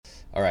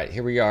All right,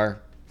 here we are.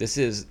 This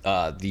is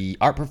the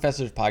Art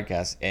Professors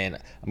podcast, and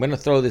I'm going to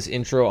throw this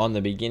intro on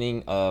the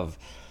beginning of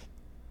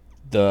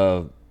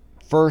the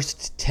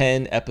first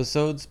 10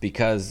 episodes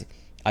because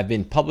I've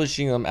been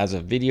publishing them as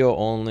a video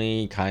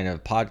only kind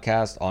of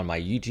podcast on my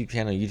YouTube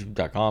channel,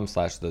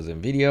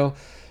 youtube.com/thezenvideo.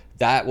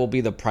 That will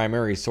be the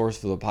primary source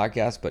for the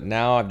podcast, but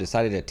now I've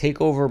decided to take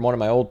over one of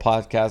my old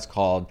podcasts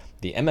called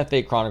the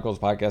MFA Chronicles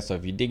podcast. So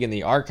if you dig in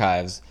the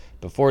archives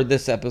before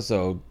this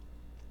episode,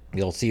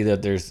 you'll see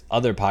that there's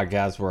other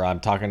podcasts where I'm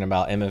talking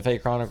about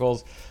MFA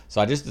Chronicles. So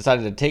I just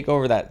decided to take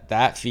over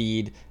that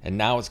feed, and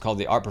now it's called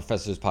the Art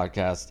Professors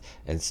Podcast.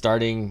 And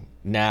starting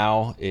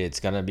now, it's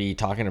going to be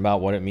talking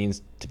about what it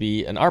means to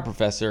be an art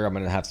professor. I'm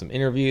going to have some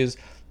interviews.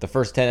 The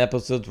first 10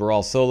 episodes were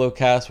all solo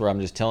casts where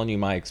I'm just telling you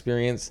my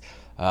experience.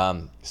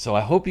 So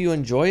I hope you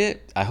enjoy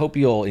it. I hope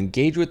you'll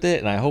engage with it,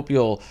 and I hope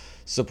you'll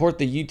support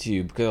the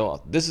YouTube,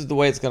 because this is the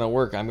way it's going to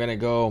work. I'm going to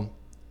go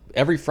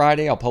every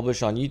Friday. I'll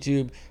publish on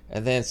YouTube,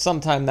 and then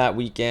sometime that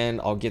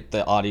weekend I'll get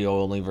the audio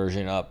only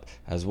version up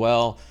as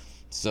well.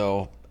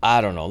 So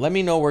I don't know. Let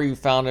me know where you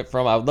found it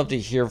from. I would love to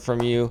hear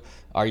from you.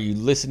 Are you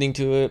listening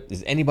to it?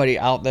 Is anybody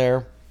out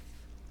there?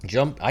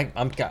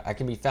 I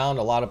can be found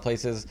a lot of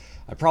places.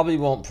 I probably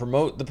won't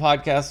promote the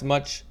podcast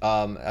much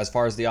as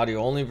far as the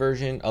audio only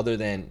version, other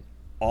than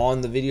on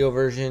the video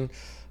version.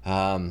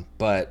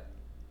 But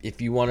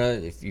if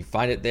you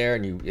find it there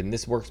and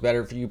this works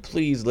better for you,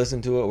 please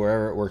listen to it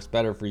wherever it works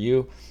better for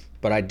you.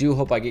 But I do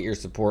hope I get your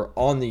support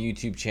on the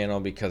YouTube channel,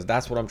 because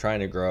that's what I'm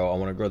trying to grow. I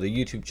want to grow the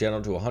YouTube channel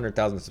to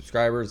 100,000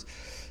 subscribers.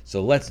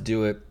 So let's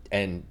do it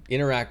and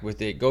interact with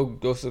it.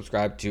 Go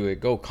subscribe to it.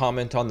 Go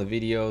comment on the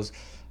videos.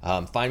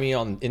 Find me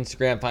on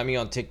Instagram. Find me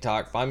on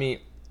TikTok. Find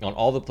me on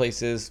all the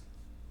places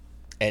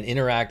and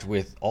interact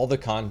with all the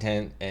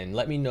content, and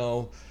let me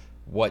know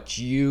what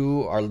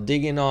you are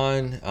digging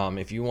on.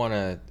 If you want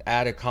to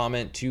add a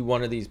comment to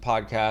one of these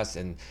podcasts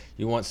and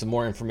you want some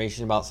more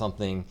information about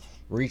something,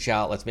 reach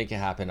out. Let's make it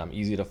happen. I'm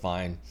easy to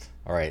find.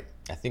 All right,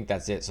 I think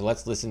that's it. So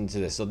let's listen to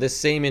this. So this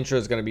same intro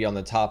is going to be on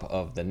the top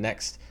of the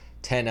next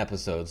 10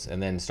 episodes,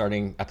 and then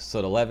starting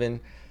episode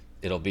 11,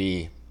 it'll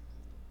be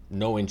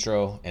no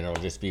intro, and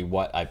it'll just be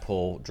what I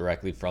pull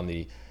directly from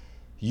the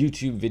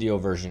YouTube video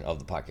version of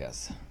the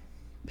podcast.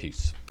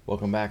 Peace.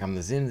 Welcome back. I'm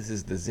the Zen. This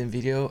is the Zen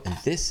Video, and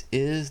this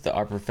is the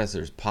Art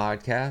Professors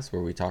Podcast,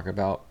 where we talk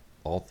about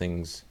all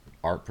things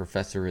art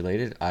professor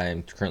related. I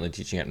am currently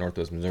teaching at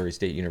Northwest Missouri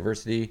State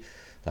University.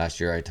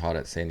 Last year I taught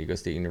at San Diego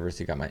State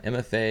University, got my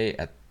MFA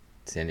at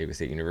San Diego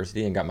State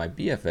University, and got my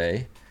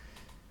BFA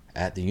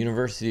at the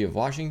University of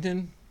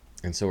Washington.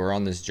 And so we're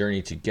on this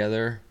journey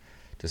together,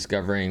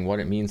 discovering what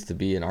it means to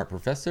be an art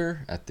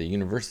professor at the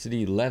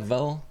university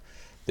level.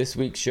 This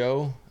week's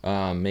show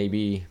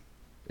maybe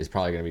is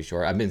probably going to be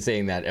short. I've been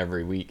saying that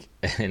every week,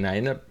 and I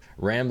end up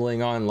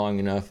rambling on long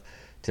enough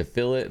to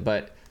fill it.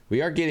 But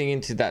we are getting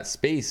into that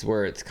space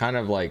where it's kind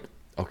of like,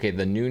 okay,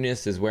 the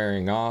newness is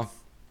wearing off.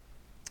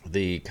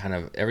 The kind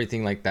of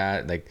everything like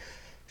that, like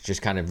it's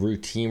just kind of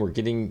routine. We're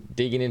digging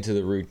into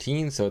the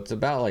routine. So it's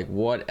about like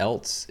what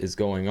else is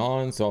going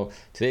on. So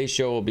today's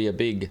show will be a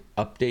big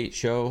update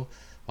show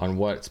on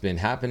what's been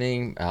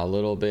happening, a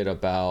little bit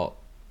about,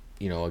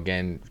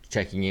 again,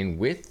 checking in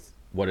with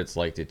what it's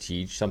like to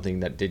teach. Something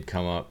that did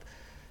come up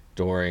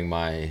during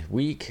my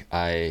week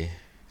I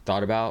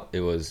thought about,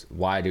 it was,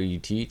 why do you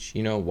teach?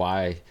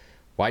 Why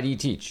do you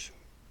teach?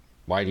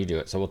 Why do you do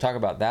it? So we'll talk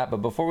about that.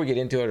 But before we get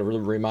into it, a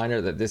reminder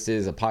that this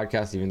is a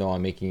podcast, even though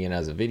I'm making it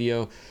as a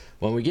video.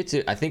 When we get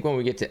to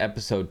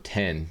episode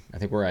 10, I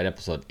think we're at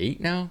episode 8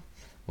 now.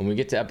 When we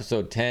get to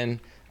episode 10,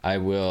 I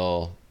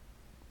will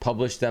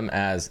publish them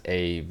as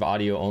a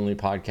audio only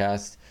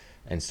podcast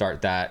and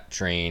start that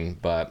train.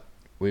 But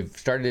we've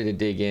started to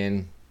dig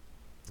in.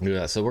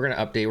 So we're going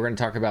to update. We're going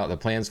to talk about the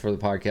plans for the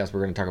podcast.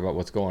 We're going to talk about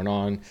what's going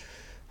on.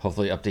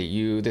 Hopefully update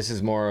you. This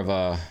is more of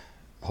a,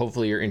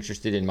 hopefully you're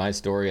interested in my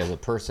story as a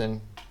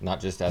person, not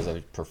just as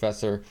a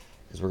professor,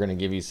 because we're going to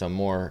give you some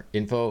more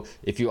info.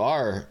 If you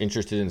are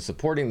interested in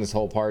supporting this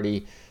whole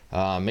party,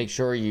 make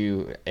sure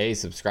you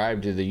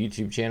subscribe to the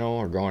YouTube channel.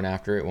 We're going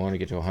after it. We want to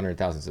get to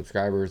 100,000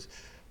 subscribers,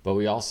 but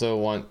we also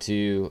want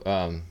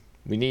to,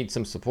 we need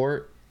some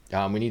support.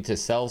 We need to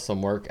sell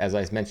some work. As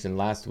I mentioned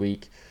last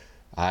week,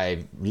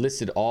 I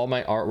listed all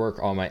my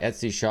artwork on my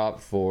Etsy shop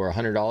for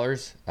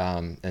 $100.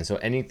 And so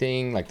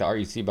anything like the art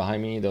you see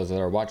behind me, those that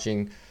are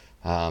watching,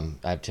 I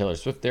have Taylor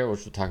Swift there,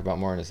 which we'll talk about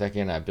more in a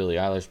second. I have Billie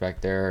Eilish back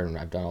there, and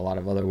I've done a lot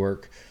of other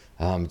work.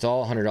 It's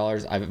all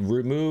 $100. I've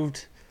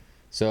removed,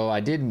 so I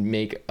did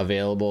make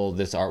available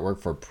this artwork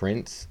for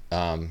print,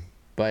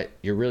 but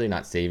you're really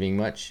not saving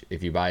much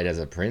if you buy it as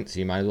a print, so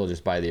you might as well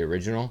just buy the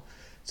original.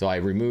 So I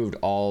removed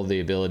all the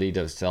ability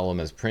to sell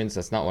them as prints.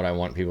 That's not what I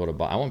want people to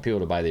buy. I want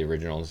people to buy the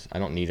originals. I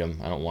don't need them.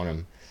 I don't want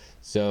them.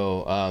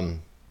 So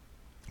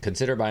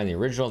consider buying the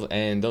originals.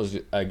 And those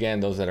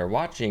that are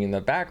watching in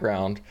the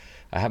background,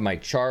 I have my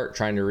chart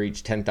trying to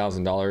reach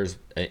 $10,000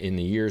 in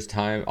the year's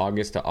time,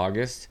 August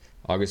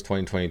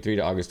 2023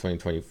 to August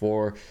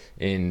 2024,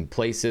 in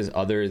places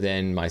other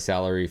than my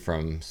salary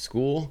from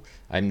school.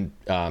 I'm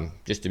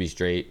just to be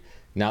straight,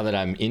 now that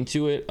I'm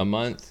into it, a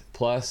month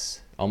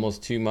plus,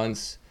 almost 2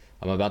 months,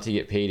 I'm about to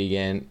get paid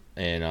again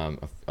in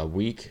a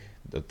week,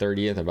 the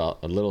 30th, about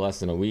a little less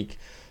than a week.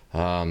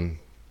 And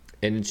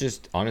it's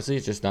just, honestly,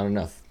 it's just not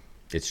enough.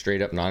 It's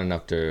straight up not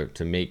enough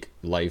to make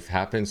life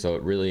happen. So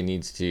it really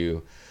needs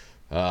to,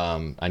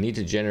 I need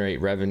to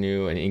generate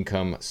revenue and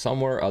income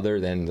somewhere other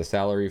than the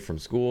salary from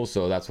school.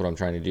 So that's what I'm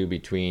trying to do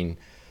between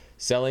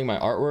selling my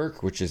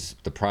artwork, which is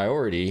the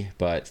priority,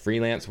 but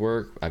freelance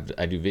work,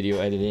 I do video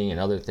editing and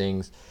other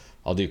things.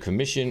 I'll do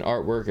commission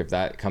artwork if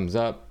that comes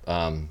up.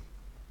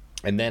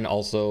 And then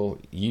also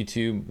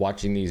YouTube,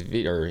 watching these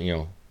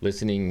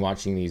listening,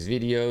 watching these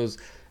videos,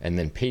 and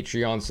then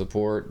Patreon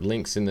support,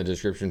 links in the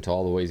description to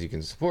all the ways you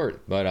can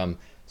support. But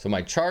so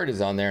my chart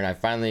is on there, and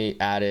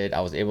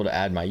I was able to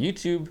add my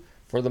YouTube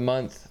for the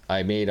month.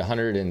 I made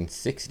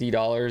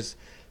 $160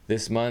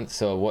 this month.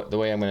 So the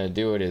way I'm going to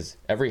do it is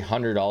every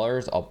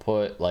 $100 I'll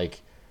put like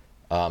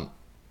a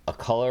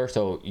color,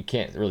 so you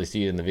can't really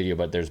see it in the video,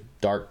 but there's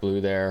dark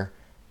blue there.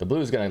 The blue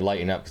is going to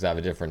lighten up because I have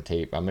a different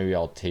tape. Maybe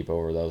I'll tape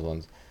over those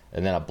ones.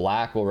 And then a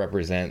black will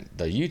represent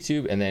the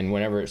YouTube, and then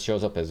whenever it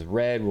shows up as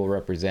red will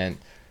represent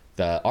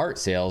the art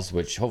sales,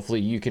 which hopefully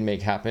you can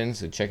make happen.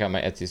 So check out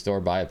my Etsy store,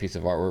 buy a piece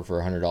of artwork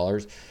for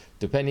 $100.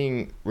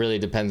 Really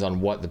depends on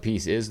what the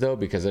piece is though,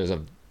 because there's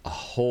a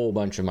whole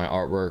bunch of my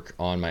artwork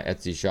on my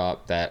Etsy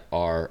shop that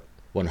are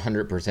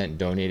 100%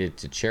 donated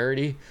to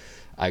charity.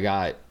 I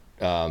got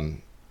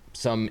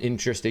some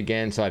interest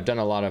again, so I've done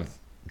a lot of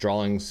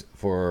drawings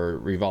for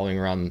revolving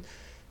around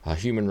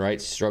human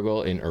rights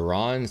struggle in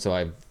Iran. So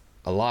I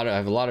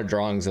have a lot of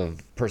drawings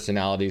of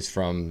personalities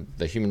from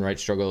the human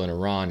rights struggle in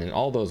Iran, and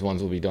all those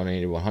ones will be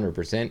donated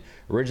 100%.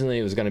 Originally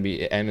it was going to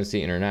be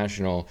Amnesty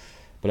International,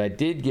 but I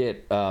did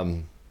get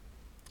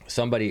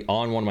somebody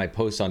on one of my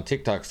posts on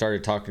TikTok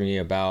started talking to me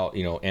about,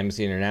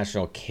 Amnesty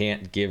International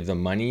can't give the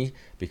money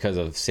because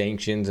of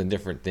sanctions and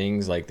different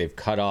things. Like they've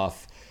cut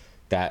off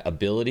that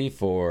ability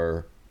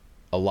for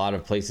a lot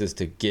of places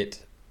to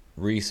get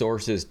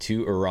resources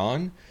to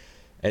Iran.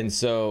 And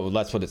so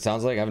that's what it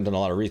sounds like. I haven't done a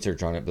lot of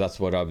research on it, but that's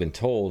what I've been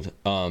told.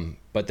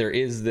 But there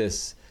is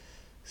this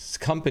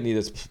company,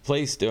 this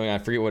place doing, I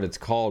forget what it's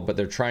called, but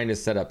they're trying to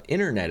set up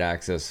internet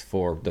access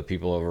for the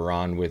people of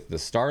Iran with the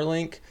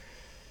Starlink.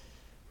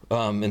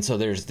 And so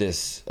there's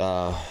this,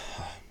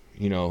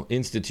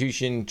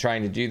 institution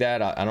trying to do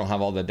that. I don't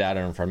have all the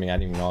data in front of me. I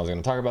didn't even know I was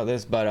going to talk about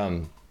this, but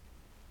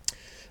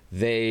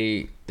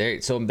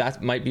so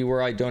that might be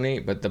where I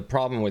donate. But the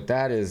problem with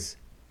that is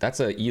that's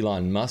a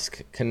Elon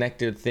Musk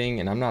connected thing,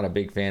 and I'm not a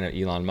big fan of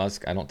Elon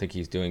Musk. I don't think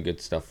he's doing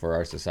good stuff for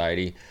our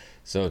society.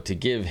 So to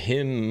give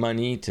him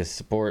money to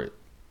support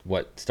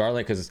what Starlink,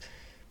 because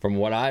from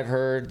what I've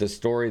heard, the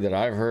story that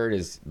I've heard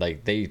is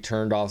like they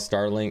turned off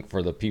Starlink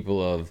for the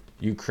people of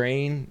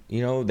Ukraine.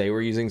 They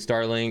were using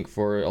Starlink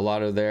for a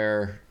lot of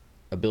their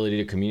ability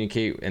to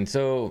communicate. And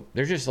so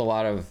there's just a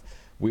lot of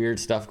weird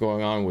stuff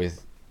going on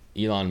with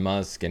Elon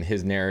Musk and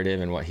his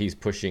narrative and what he's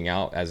pushing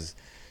out as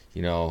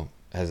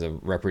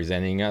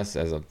representing us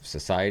as a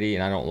society,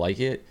 and I don't like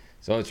it.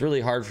 So it's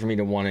really hard for me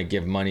to want to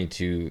give money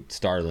to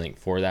Starlink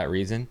for that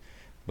reason.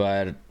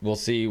 But we'll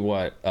see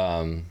what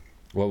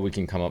we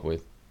can come up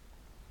with.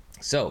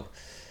 So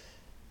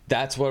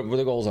that's what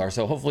the goals are.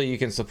 So hopefully you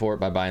can support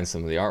by buying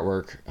some of the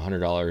artwork.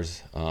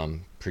 $100,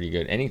 pretty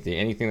good.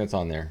 Anything that's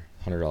on there,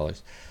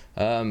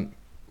 $100.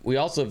 We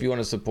also, if you want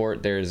to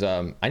support, there's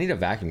I need a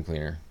vacuum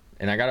cleaner,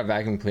 and I got a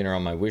vacuum cleaner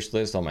on my wish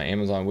list, on my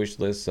Amazon wish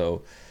list.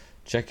 So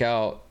check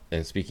out.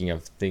 And speaking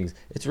of things,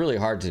 it's really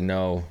hard to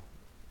know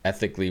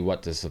ethically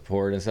what to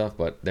support and stuff,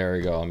 but there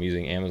we go. I'm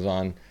using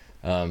Amazon.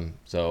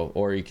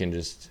 Or you can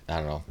just,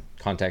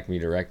 contact me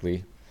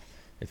directly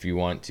if you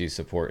want to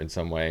support in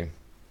some way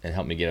and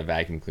help me get a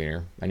vacuum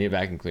cleaner. I need a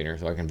vacuum cleaner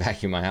so I can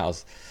vacuum my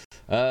house.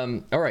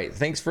 All right.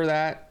 Thanks for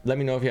that. Let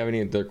me know if you have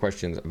any other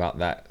questions about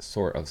that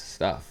sort of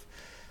stuff.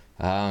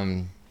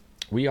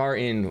 We are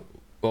in,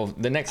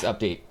 the next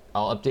update,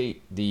 I'll update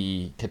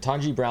the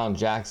Ketanji Brown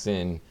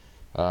Jackson,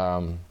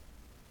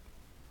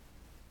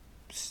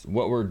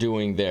 what we're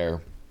doing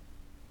there.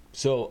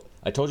 So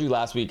I told you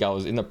last week I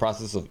was in the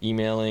process of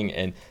emailing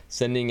and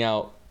sending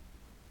out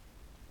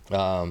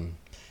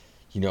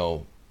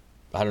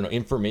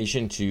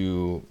information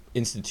to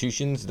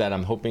institutions that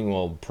I'm hoping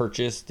will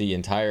purchase the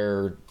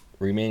entire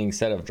remaining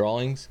set of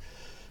drawings.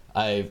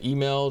 I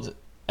emailed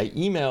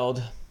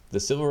the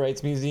Civil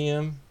Rights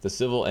Museum, the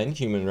Civil and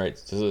Human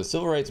Rights. So the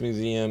Civil Rights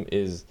Museum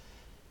is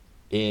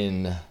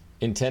in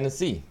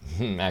Tennessee,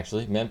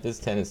 actually, Memphis,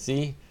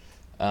 Tennessee.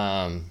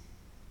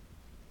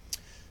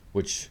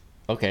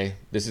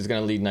 This is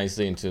going to lead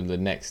nicely into the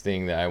next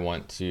thing that I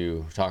want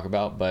to talk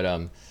about.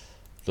 But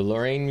the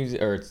Lorraine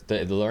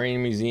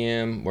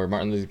Museum, where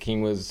Martin Luther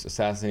King was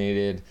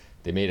assassinated,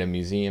 they made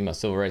a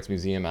civil rights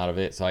museum out of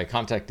it. So I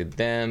contacted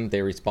them.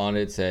 They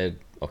responded, said,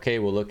 okay,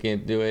 we'll look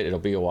into it. It'll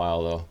be a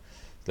while though.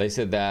 They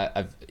said that.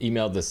 I've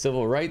emailed the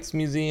Civil Rights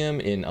Museum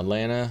in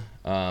Atlanta,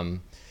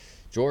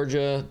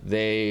 Georgia.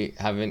 They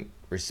haven't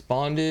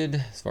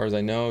responded as far as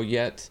I know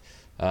yet.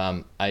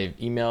 I've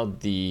emailed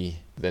the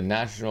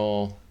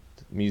National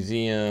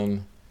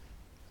Museum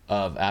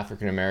of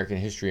African American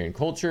History and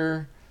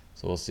Culture.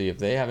 So we'll see if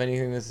they have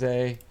anything to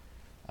say.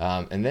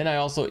 And then I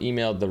also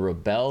emailed the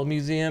Rebel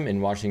Museum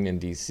in Washington,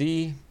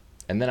 D.C.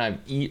 And then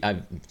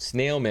I've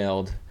snail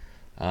mailed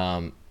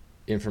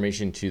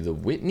information to the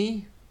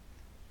Whitney.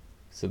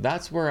 So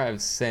that's where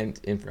I've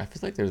sent I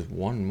feel like there's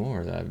one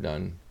more that I've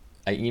done.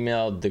 I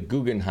emailed the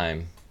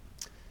Guggenheim,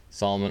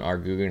 Solomon R.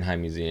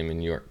 Guggenheim Museum in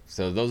New York.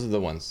 So those are the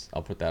ones.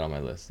 I'll put that on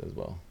my list as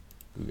well.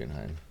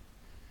 Guggenheim.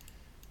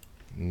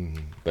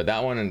 But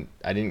that one,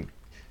 I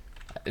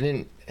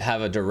didn't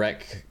have a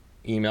direct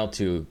email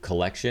to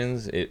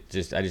collections. I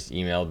just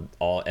emailed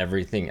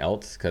everything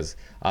else, because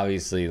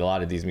obviously a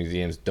lot of these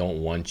museums don't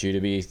want you to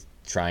be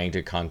trying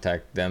to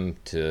contact them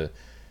to,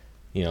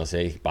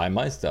 say buy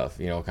my stuff,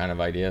 kind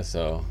of idea.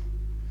 So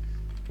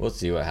we'll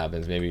see what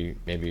happens.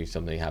 Maybe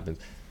something happens.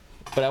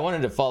 But I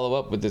wanted to follow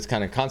up with this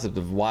kind of concept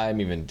of why I'm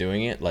even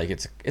doing it. Like,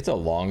 it's a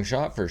long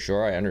shot for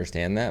sure. I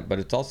understand that, but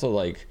it's also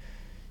like,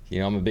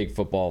 I'm a big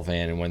football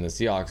fan, and when the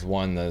Seahawks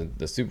won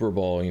the Super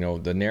Bowl,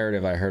 the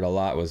narrative I heard a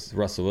lot was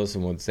Russell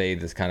Wilson would say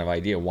this kind of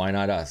idea, why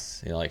not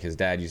us? Like his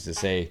dad used to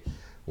say,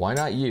 why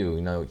not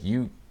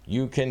you?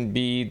 You can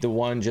be the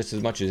one just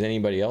as much as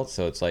anybody else.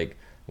 So it's like,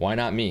 why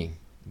not me?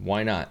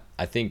 Why not?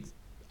 I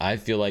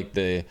feel like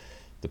the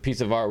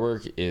piece of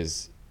artwork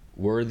is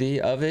worthy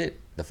of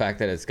it. The fact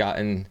that it's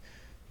gotten,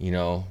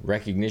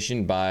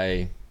 recognition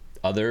by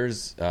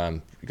others,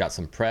 got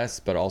some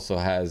press, but also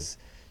has,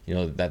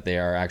 that they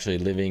are actually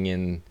living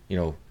in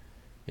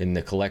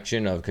the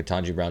collection of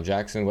Ketanji Brown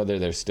Jackson. Whether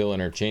they're still in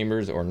her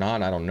chambers or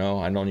not, I don't know.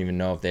 I don't even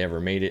know if they ever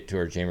made it to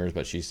her chambers,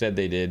 but she said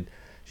they did.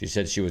 She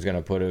said she was going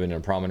to put him in a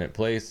prominent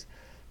place.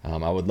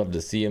 I would love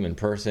to see him in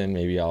person.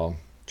 Maybe I'll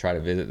try to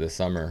visit this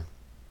summer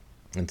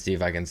and see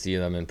if I can see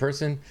them in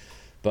person.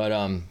 But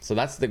so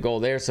that's the goal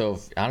there.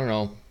 So I don't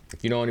know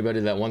if you know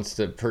anybody that wants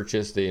to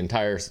purchase the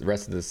entire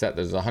rest of the set.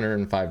 There's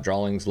 105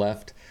 drawings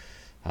left.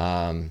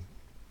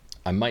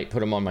 I might put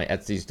them on my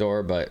Etsy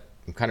store, but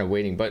I'm kind of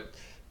waiting. But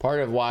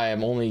part of why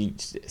I'm only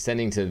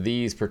sending to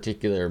these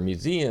particular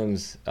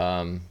museums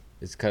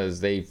is because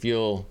they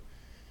feel,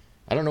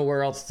 I don't know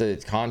where else to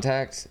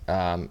contact.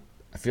 I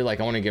feel like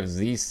I want to give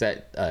these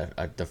set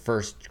the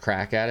first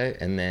crack at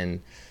it, and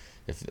then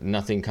if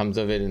nothing comes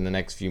of it in the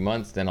next few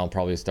months, then I'll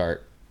probably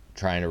start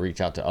trying to reach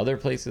out to other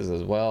places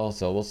as well.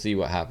 So we'll see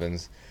what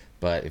happens.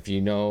 But if you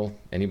know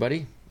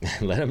anybody,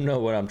 let them know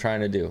what I'm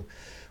trying to do.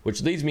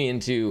 Which leads me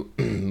into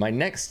my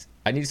next,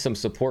 I need some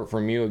support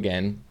from you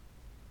again.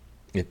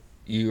 If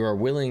you are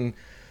willing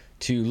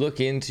to look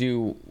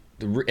into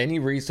any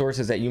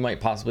resources that you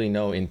might possibly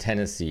know in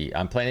Tennessee.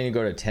 I'm planning to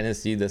go to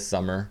Tennessee this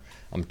summer.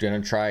 I'm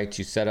going to try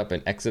to set up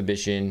an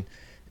exhibition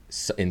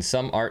in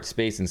some art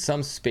space, in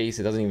some space.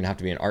 It doesn't even have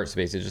to be an art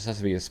space. It just has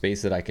to be a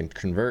space that I can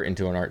convert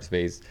into an art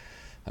space.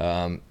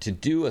 To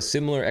do a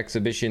similar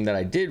exhibition that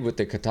I did with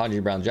the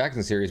Ketanji Brown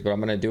Jackson series, but I'm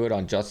going to do it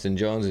on Justin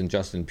Jones and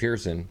Justin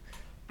Pearson.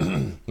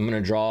 I'm going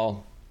to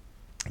draw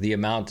the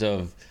amount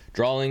of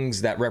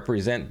drawings that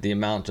represent the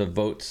amount of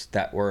votes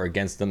that were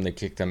against them, that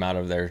kicked them out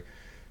of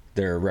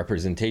their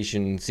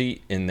representation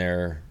seat in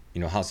their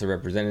House of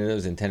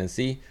Representatives in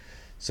Tennessee.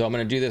 So I'm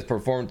going to do this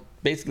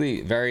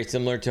basically very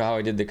similar to how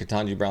I did the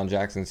Ketanji Brown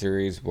Jackson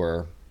series,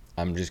 where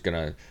I'm just going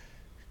to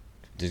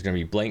there's going to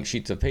be blank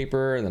sheets of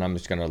paper, and then I'm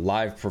just going to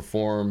live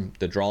perform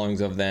the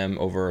drawings of them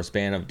over a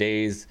span of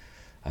days.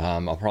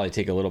 I'll probably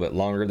take a little bit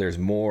longer. There's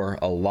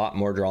a lot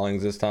more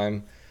drawings this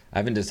time. I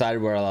haven't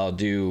decided whether I'll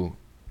do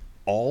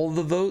all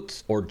the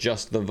votes or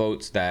just the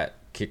votes that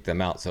kick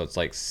them out. So it's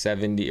like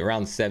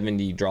around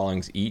 70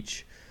 drawings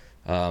each.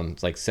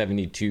 It's like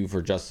 72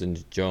 for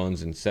Justin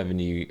Jones and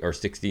 70 or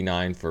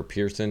 69 for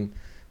Pearson,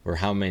 or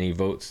how many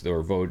votes that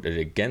were voted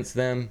against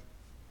them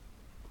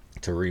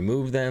to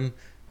remove them.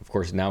 Of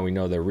course, now we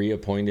know they're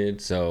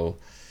reappointed. So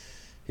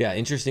yeah,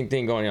 interesting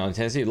thing going on in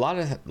Tennessee. A lot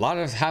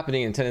of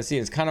happening in Tennessee.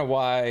 It's kind of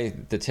why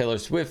the Taylor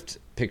Swift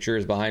picture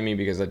is behind me,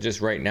 because I just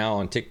right now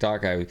on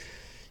TikTok, I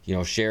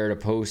shared a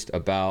post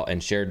about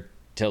and shared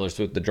Taylor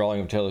Swift, the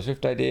drawing of Taylor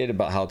Swift I did,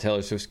 about how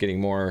Taylor Swift's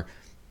getting more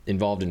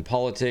involved in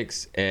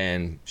politics,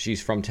 and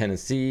she's from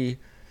Tennessee.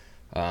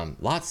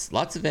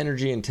 Lots of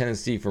energy in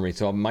Tennessee for me.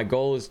 So my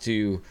goal is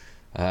to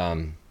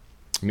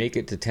make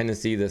it to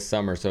Tennessee this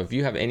summer. So if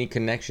you have any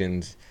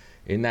connections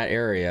in that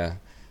area,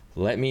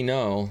 let me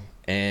know,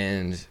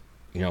 and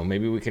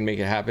maybe we can make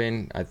it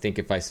happen. I think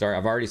if I've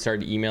already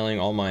started emailing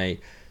all my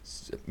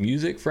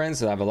music friends.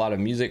 So I have a lot of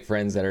music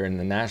friends that are in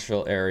the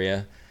Nashville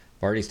area.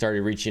 I've already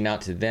started reaching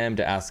out to them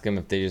to ask them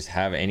if they just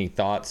have any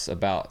thoughts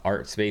about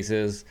art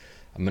spaces.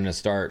 I'm going to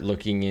start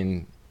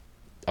doing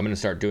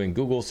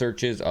Google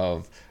searches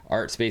of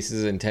art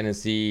spaces in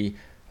Tennessee,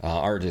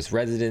 artist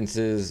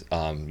residences,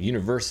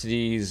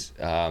 universities,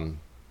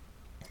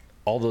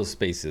 all those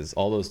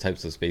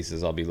types of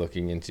spaces I'll be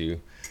looking into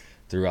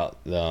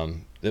throughout. The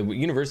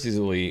universities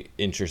will be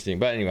interesting,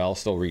 but anyway, I'll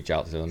still reach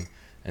out to them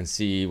and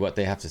see what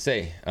they have to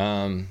say.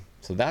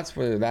 So that's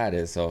where that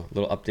is. So a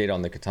little update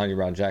on the Ketanji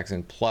Brown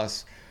Jackson,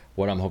 plus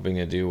what I'm hoping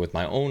to do with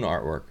my own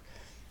artwork.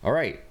 All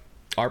right,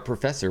 art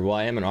professor. Well,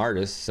 I am an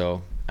artist,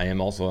 so I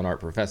am also an art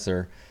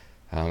professor.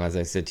 As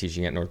I said,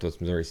 teaching at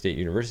Northwest Missouri State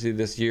University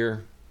this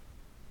year.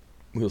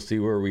 We'll see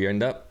where we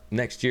end up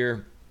next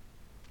year.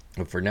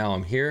 But for now,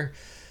 I'm here.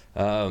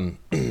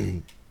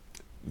 The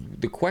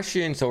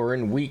question, so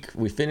we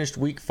finished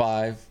week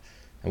 5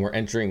 and we're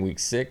entering week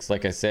 6.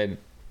 Like I said,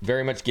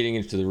 very much getting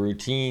into the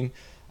routine.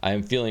 I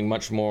am feeling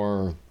much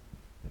more,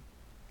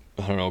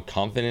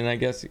 confident, I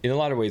guess. In a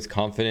lot of ways,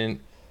 confident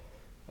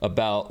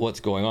about what's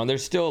going on.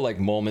 There's still like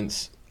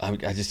moments, I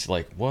just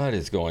like, what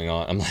is going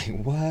on? I'm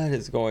like, what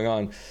is going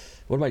on?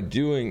 What am I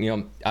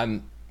doing?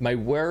 My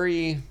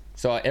worry,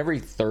 so every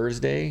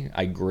Thursday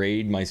I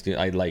grade my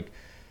student. I like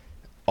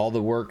all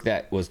the work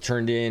that was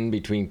turned in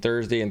between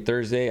Thursday and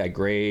Thursday, I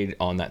grade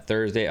on that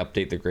Thursday,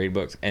 update the grade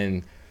books.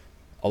 And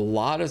a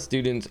lot of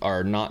students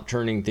are not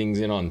turning things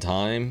in on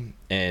time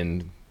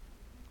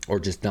or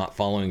just not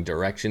following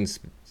directions,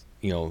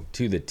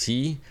 to the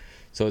T.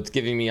 So it's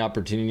giving me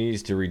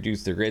opportunities to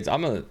reduce their grades.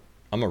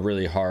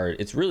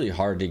 It's really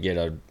hard to get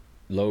a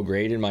low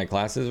grade in my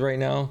classes right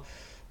now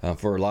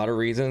for a lot of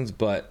reasons,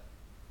 but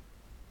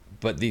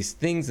these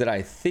things that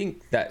I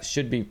think that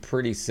should be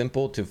pretty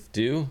simple to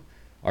do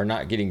are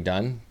not getting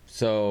done.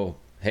 So,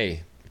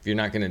 hey, if you're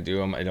not going to do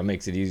them, it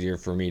makes it easier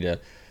for me to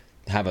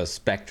have a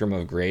spectrum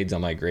of grades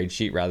on my grade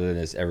sheet rather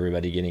than just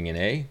everybody getting an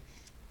A.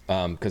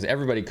 Because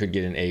everybody could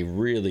get an A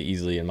really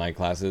easily in my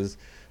classes.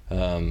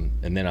 And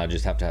then I'll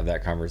just have to have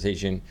that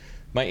conversation.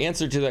 My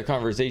answer to that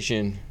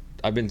conversation,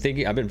 I've been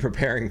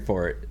preparing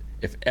for it.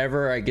 If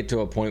ever I get to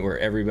a point where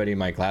everybody in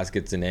my class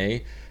gets an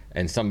A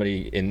and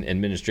somebody in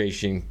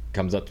administration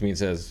comes up to me and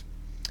says,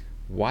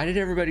 why did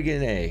everybody get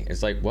an A?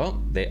 It's like,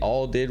 well, they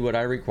all did what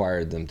I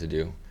required them to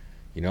do,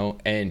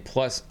 and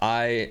plus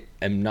I'm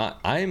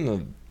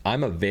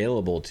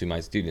available to my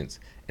students.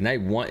 And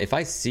if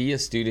I see a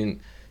student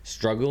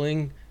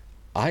struggling,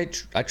 I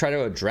try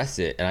to address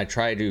it, and I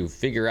try to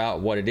figure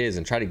out what it is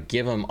and try to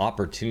give them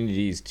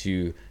opportunities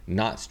to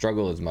not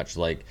struggle as much.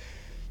 Like,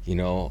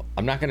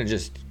 I'm not going to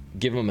just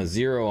give them a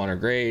 0 on a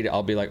grade.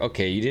 I'll be like,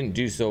 okay, you didn't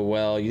do so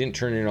well. You didn't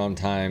turn it on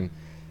time.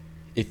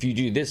 If you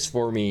do this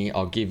for me,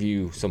 I'll give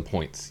you some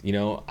points.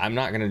 I'm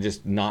not going to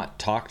just not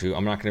talk to.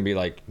 I'm not going to be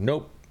like,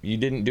 nope, you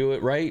didn't do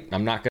it right.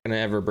 I'm not going to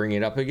ever bring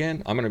it up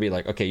again. I'm going to be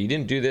like, okay, you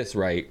didn't do this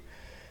right,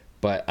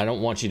 but I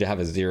don't want you to have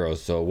a 0.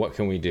 So what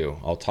can we do?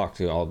 I'll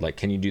like,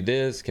 can you do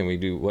this? Can we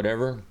do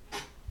whatever?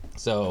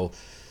 So,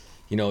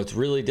 it's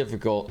really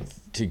difficult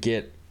to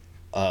get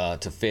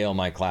to fail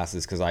my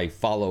classes because I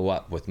follow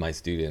up with my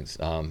students.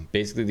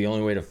 Basically, the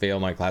only way to fail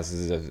my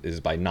classes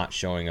is by not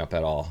showing up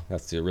at all.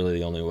 That's really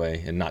the only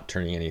way, and not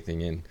turning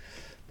anything in.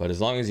 But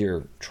as long as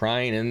you're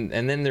trying,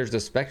 and then there's the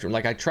spectrum.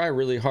 Like I try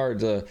really hard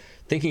to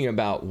thinking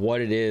about what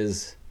it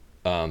is,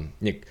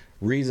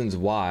 reasons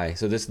why.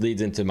 So this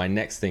leads into my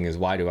next thing is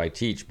why do I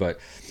teach? But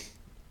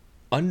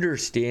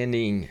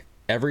understanding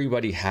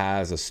everybody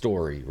has a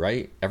story,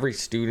 right? Every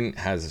student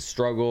has a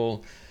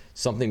struggle,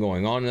 something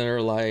going on in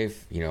their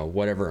life,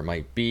 whatever it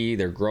might be.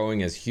 They're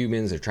growing as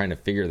humans. They're trying to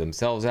figure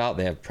themselves out.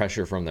 They have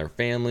pressure from their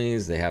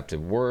families. They have to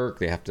work.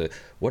 They have to,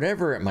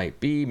 whatever it might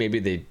be. Maybe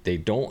they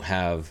don't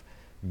have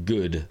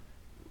good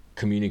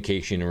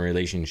communication and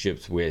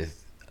relationships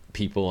with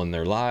people in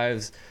their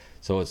lives.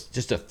 So it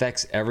just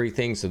affects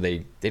everything. So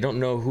they don't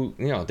know who,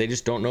 they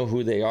just don't know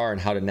who they are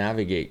and how to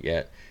navigate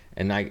yet.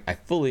 And I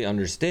fully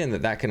understand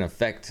that can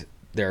affect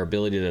their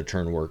ability to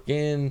turn work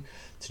in,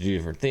 to do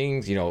different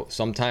things.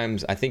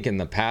 Sometimes I think in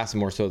the past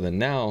more so than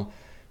now,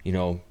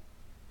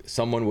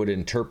 someone would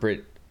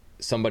interpret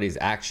somebody's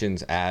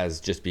actions as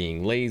just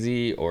being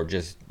lazy or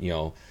just,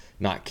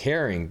 not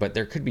caring, but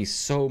there could be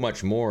so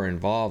much more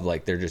involved.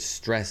 Like they're just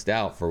stressed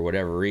out for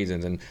whatever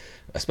reasons. And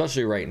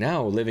especially right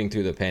now, living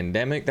through the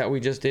pandemic that we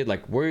just did,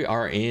 like we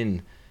are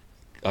in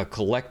a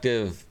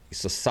collective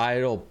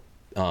societal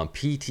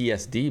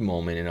PTSD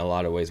moment in a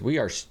lot of ways. We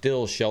are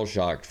still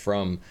shell-shocked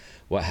from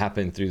what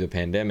happened through the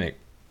pandemic.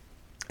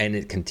 And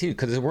it continues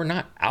because we're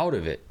not out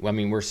of it. I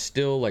mean, we're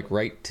still like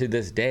right to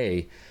this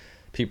day,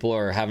 people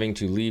are having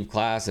to leave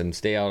class and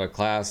stay out of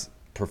class,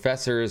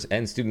 professors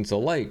and students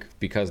alike,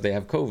 because they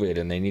have COVID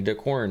and they need to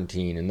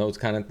quarantine and those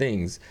kind of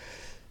things.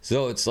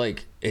 So it's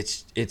like,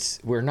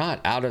 we're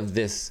not out of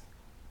this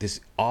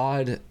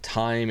odd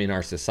time in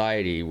our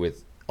society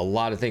with a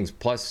lot of things.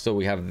 Plus, so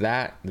we have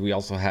that. We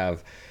also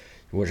have,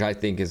 which I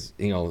think is,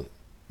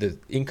 the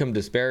income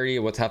disparity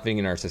of what's happening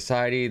in our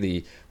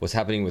society, what's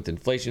happening with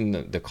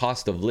inflation, the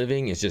cost of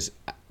living is just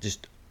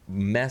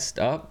messed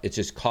up. It's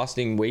just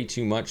costing way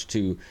too much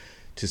to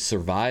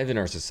survive in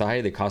our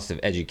society. The cost of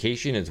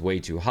education is way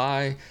too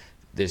high.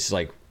 There's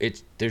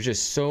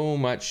just so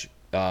much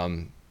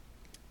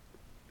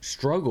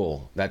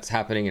struggle that's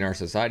happening in our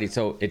society.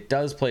 So it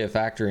does play a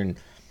factor in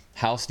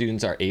how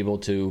students are able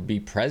to be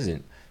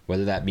present,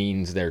 whether that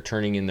means they're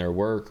turning in their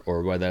work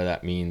or whether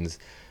that means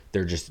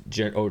they're just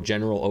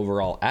general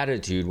overall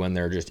attitude when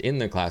they're just in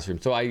the classroom.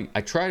 So I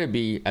try to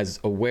be as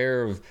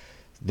aware of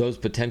those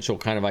potential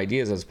kind of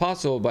ideas as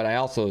possible, but I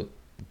also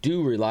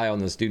do rely on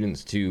the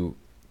students to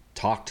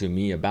talk to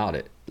me about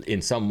it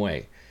in some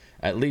way.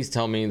 At least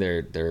tell me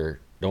they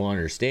don't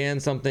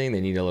understand something,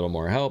 they need a little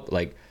more help.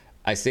 Like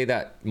I say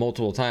that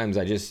multiple times.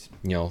 I just,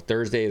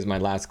 Thursday is my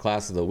last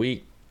class of the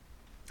week.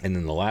 And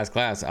then the last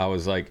class, I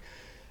was like,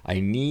 I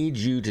need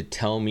you to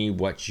tell me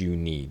what you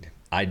need.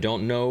 I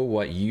don't know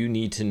what you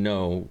need to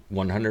know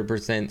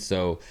 100%.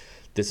 So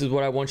this is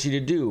what I want you to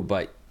do.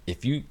 But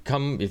if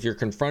you're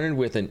confronted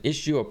with an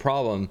issue, a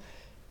problem,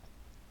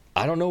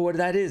 I don't know what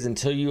that is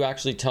until you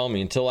actually tell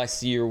me, until I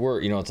see your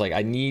work. It's like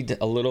I need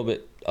a little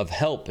bit of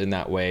help in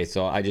that way.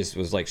 So I just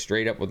was like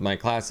straight up with my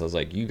class. I was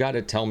like, you got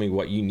to tell me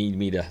what you need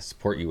me to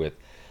support you with.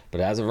 But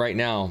as of right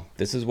now,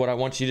 this is what I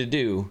want you to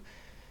do.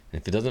 And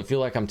if it doesn't feel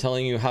like I'm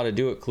telling you how to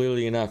do it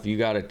clearly enough, you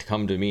got to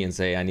come to me and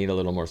say, I need a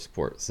little more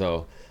support.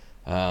 So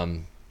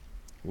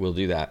we'll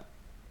do that.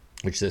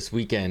 Which this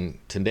weekend,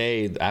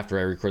 today, after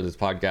I record this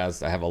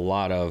podcast, I have a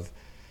lot of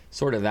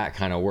sort of that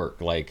kind of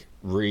work, like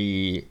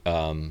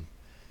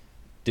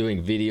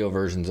doing video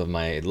versions of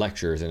my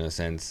lectures in a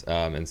sense,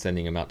 and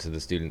sending them out to the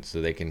students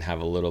so they can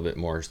have a little bit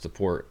more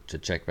support to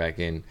check back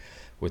in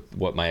with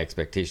what my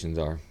expectations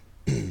are.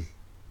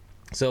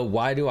 So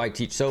why do I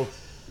teach? So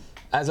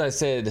as I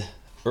said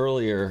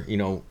earlier,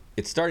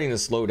 it's starting to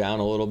slow down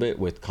a little bit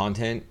with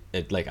content.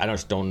 I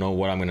just don't know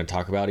what I'm going to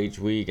talk about each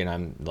week. And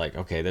I'm like,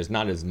 okay, there's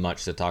not as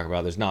much to talk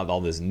about. There's not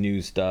all this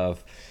new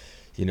stuff,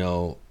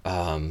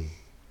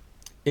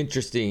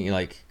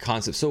 interesting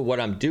concepts. So what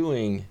I'm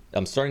doing,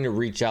 I'm starting to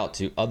reach out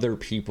to other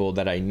people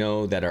that I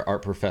know that are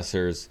art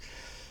professors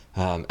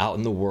out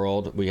in the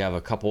world.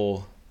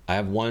 I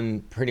have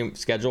one pretty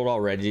scheduled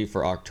already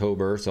for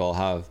October. So I'll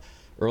have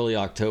early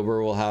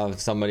October, we'll have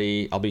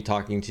somebody I'll be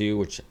talking to,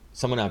 which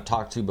someone I've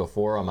talked to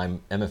before on my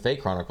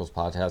MFA Chronicles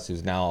podcast,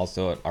 who's now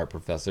also an art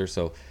professor.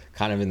 So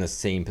kind of in the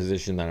same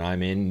position that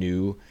I'm in,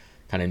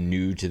 kind of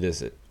new to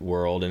this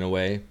world in a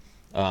way.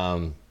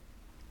 And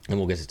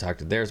we'll get to talk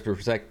to their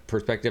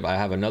perspective. I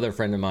have another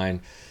friend of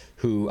mine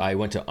who I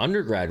went to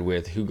undergrad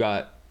with who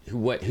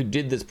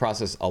did this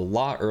process a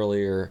lot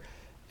earlier,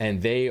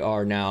 and they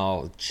are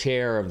now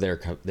chair of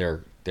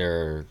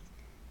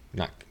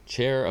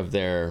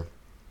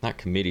not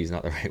committee is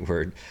not the right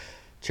word,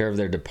 chair of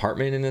their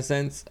department in a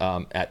sense,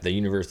 at the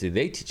university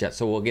they teach at.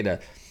 So we'll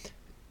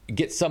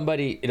get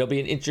somebody, it'll be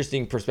an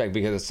interesting perspective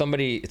because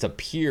it's a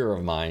peer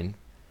of mine,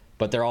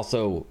 but they're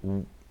also,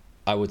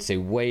 I would say,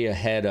 way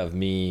ahead of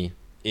me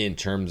in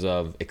terms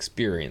of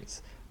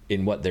experience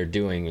in what they're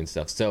doing and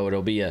stuff. So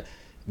it'll be a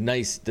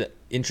nice,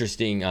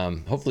 interesting,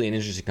 hopefully an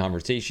interesting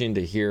conversation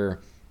to hear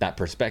that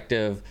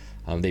perspective.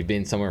 They've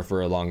been somewhere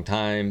for a long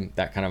time,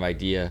 that kind of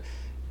idea.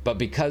 But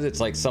because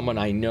it's like someone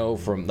I know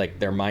from,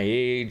 they're my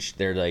age,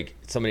 they're like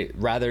somebody,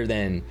 rather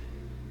than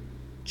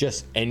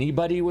just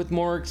anybody with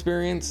more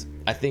experience,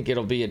 I think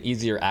it'll be an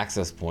easier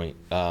access point.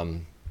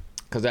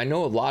 Because I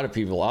know a lot of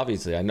people,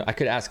 obviously, I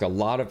could ask a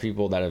lot of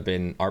people that have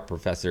been art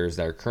professors,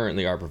 that are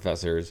currently art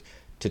professors,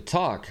 to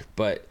talk,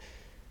 but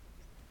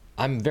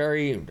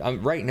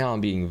right now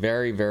I'm being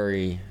very,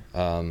 very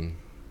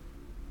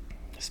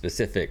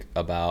specific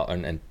about,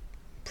 and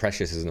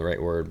precious isn't the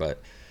right word,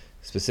 but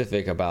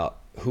specific about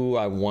who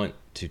I want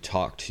to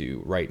talk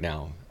to right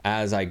now.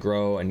 As I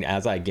grow and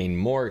as I gain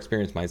more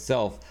experience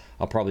myself,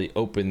 I'll probably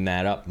open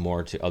that up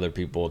more to other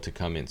people to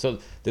come in. So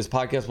this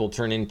podcast will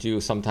turn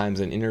into sometimes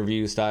an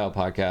interview style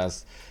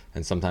podcast,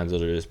 and sometimes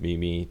it'll just be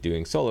me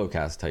doing solo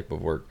cast type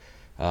of work.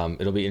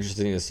 It'll be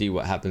interesting to see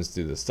what happens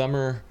through the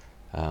summer,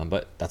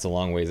 but that's a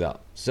long ways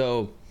out.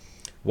 So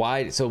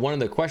one of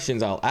the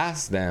questions I'll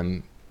ask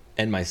them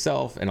and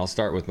myself, and I'll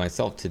start with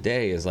myself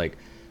today, is like,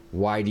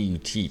 why do you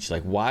teach?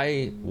 Like,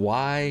 why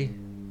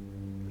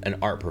an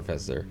art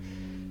professor?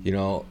 And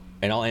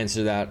I'll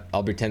answer that.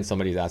 I'll pretend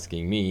somebody's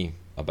asking me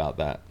about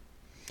that.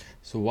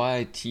 So why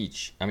I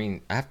teach? I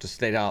mean, I have to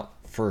state out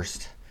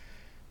first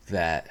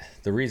that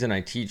the reason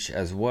I teach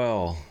as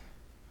well,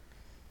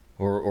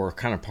 or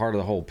kind of part of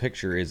the whole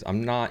picture, is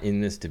I'm not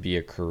in this to be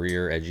a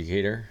career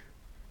educator.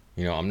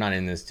 I'm not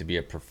in this to be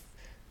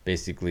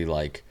basically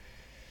like,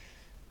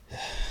 I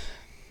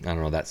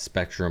don't know, that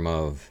spectrum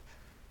of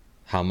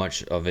how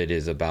much of it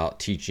is about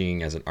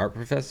teaching as an art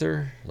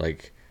professor,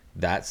 like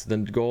that's the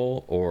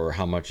goal, or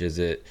how much is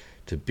it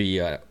to be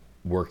a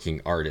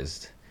working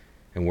artist,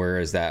 and where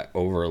is that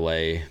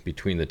overlay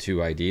between the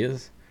two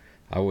ideas?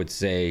 I would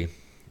say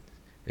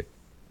if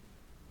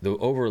the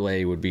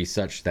overlay would be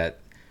such that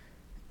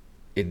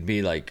it'd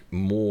be like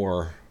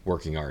more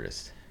working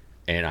artist,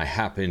 and I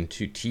happen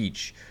to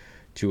teach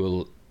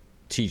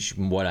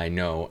what I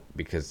know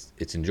because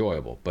it's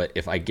enjoyable. But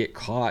if I get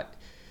caught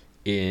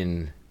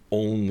in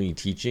only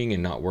teaching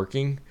and not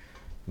working,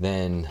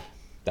 then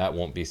that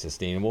won't be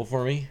sustainable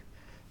for me.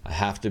 I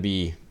have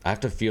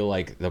to feel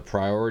like the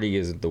priority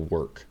is the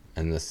work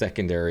and the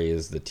secondary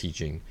is the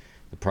teaching.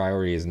 The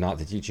priority is not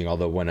the teaching,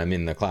 although when I'm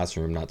in the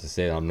classroom, not to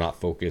say that I'm not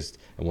focused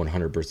and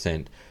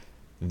 100%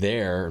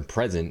 there and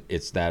present,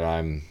 it's that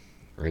I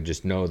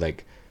just know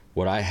like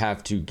what I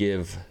have to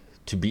give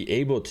to be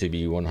able to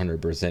be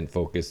 100%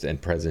 focused and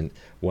present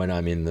when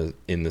I'm in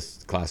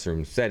the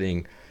classroom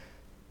setting.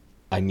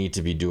 I need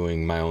to be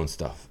doing my own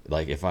stuff.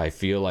 Like if I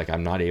feel like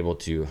I'm not able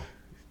to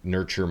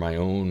nurture my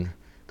own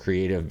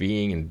creative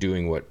being and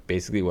doing what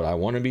I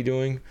want to be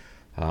doing,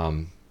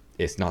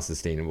 it's not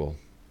sustainable.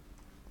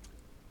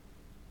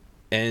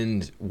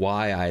 And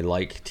why I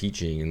like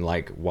teaching, and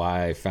like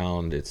why I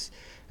found it's,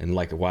 and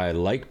like why I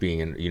like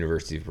being a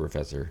university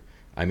professor.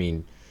 I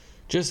mean,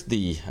 just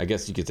the, I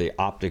guess you could say,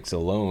 optics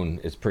alone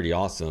is pretty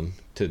awesome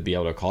to be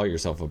able to call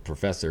yourself a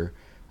professor.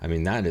 I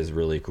mean, that is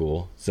really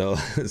cool. So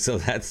so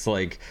that's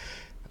like,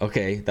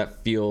 okay,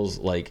 that feels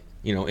like,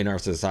 in our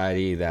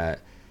society that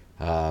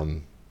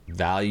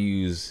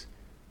values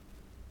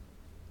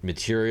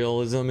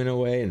materialism in a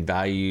way, and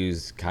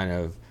values kind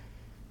of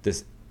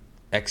this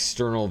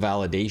external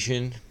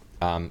validation.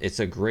 It's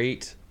a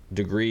great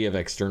degree of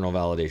external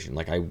validation.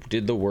 Like, I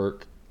did the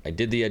work, I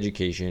did the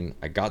education,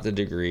 I got the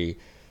degree,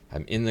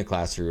 I'm in the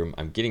classroom,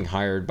 I'm getting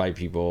hired by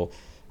people,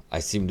 I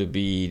seem to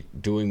be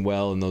doing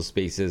well in those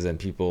spaces, and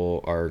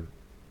people are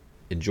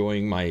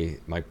enjoying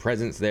my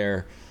presence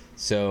there.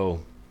 So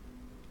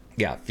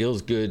yeah, it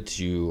feels good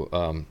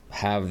to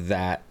have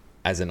that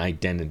as an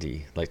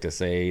identity. Like, to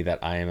say that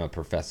I am a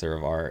professor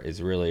of art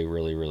is really,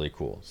 really, really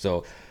cool.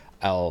 So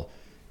I'll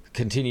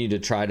continue to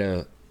try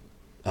to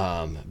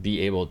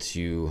be able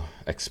to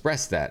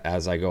express that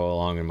as I go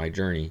along in my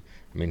journey.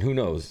 I mean, who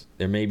knows?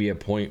 There may be a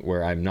point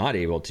where I'm not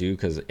able to,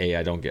 because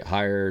I don't get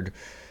hired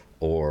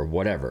or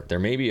whatever. There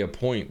may be a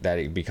point that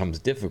it becomes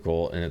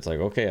difficult, and it's like,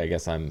 okay, I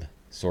guess I'm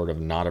sort of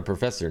not a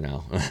professor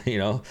now,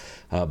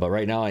 but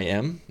right now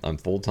I'm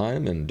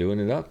full-time and doing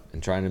it up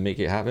and trying to make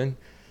it happen.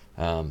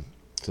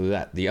 So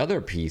that the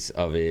other piece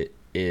of it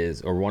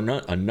is, or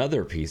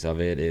another piece of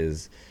it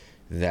is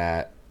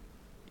that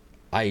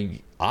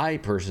I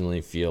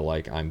personally feel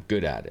like I'm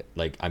good at it.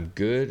 Like, I'm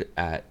good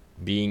at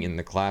being in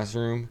the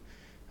classroom.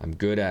 I'm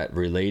good at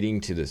relating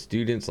to the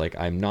students. Like,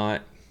 I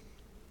don't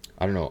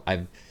know.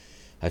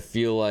 I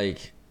feel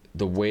like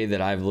the way that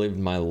I've lived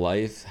my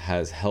life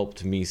has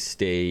helped me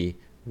stay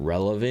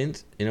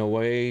relevant in a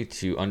way,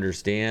 to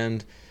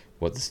understand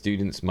what the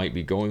students might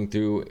be going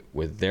through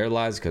with their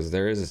lives, because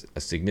there is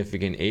a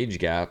significant age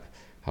gap.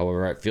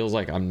 However, it feels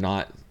like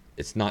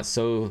it's not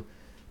so,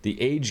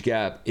 the age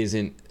gap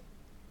isn't,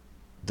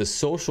 the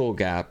social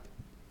gap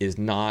is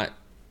not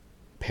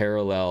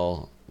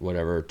parallel,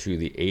 whatever, to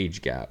the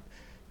age gap.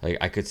 Like,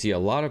 I could see a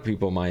lot of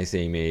people my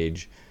same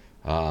age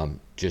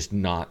just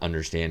not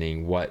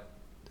understanding what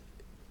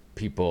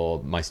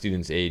people my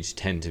students' age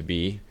tend to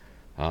be.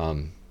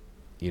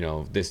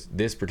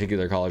 This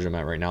particular college I'm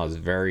at right now is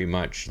very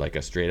much like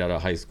a straight out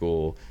of high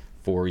school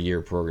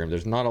 4-year program.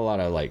 There's not a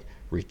lot of like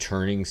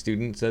returning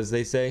students, as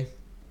they say,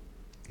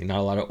 and not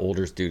a lot of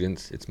older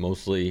students. It's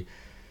mostly,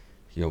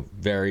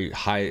 very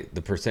high.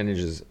 The percentage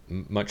is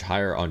much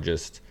higher on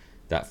just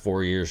that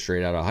 4 years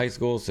straight out of high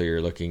school. So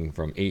you're looking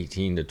from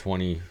 18 to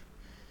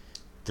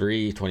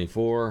 23,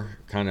 24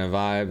 kind of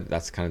vibe.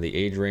 That's kind of the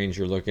age range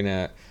you're looking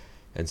at.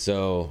 And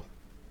so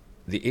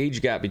the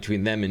age gap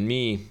between them and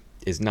me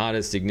is not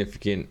as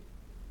significant,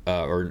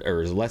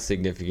 or is less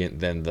significant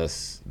than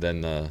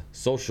the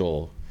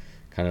social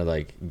kind of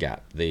like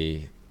gap.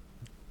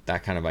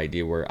 That kind of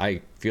idea where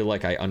I feel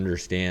like I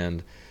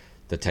understand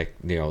the tech,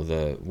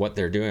 what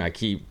they're doing. I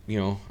keep,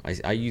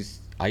 I use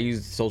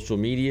social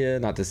media,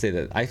 not to say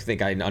that I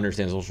think I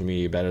understand social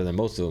media better than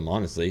most of them,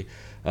 honestly.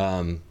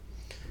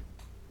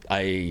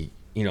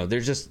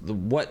 There's just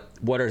what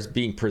is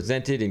being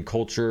presented in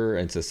culture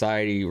and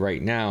society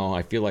right now.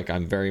 I feel like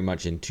I'm very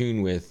much in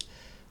tune with,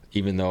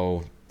 even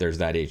though there's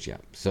that age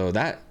gap. So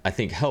that, I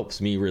think,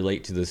 helps me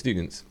relate to the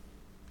students.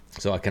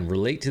 So I can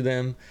relate to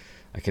them.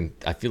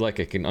 I feel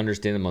like I can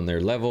understand them on their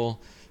level.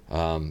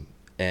 And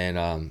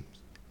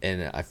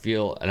I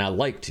feel, and I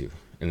like to,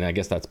 and I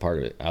guess that's part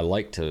of it. I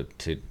like to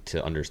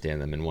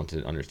understand them and want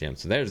to understand them.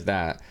 So there's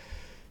that.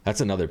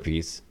 That's another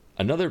piece.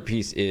 Another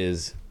piece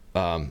is,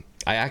 I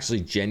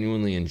actually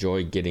genuinely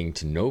enjoy getting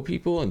to know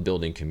people and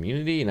building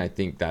community. And I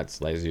think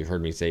that's, as you've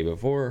heard me say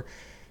before,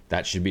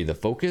 that should be the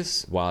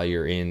focus while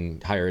you're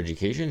in higher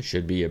education,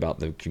 should be about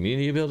the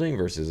community building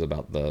versus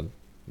about the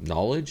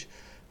knowledge.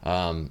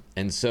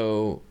 And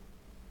so,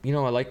 I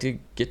like to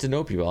get to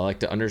know people. I like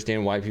to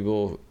understand why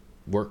people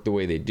work the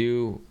way they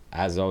do.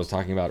 As I was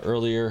talking about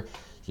earlier,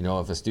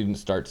 if a student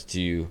starts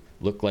to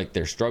look like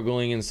they're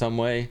struggling in some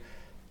way,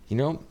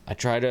 I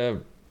try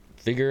to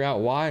figure out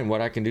why and what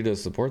I can do to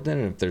support them.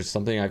 And if there's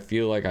something I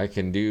feel like I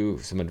can do,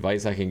 some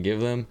advice I can give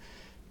them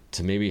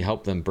to maybe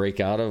help them break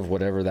out of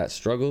whatever that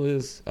struggle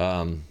is,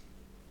 I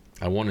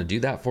want to do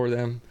that for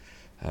them.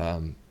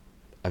 I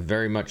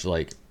very much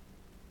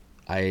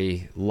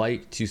I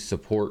like to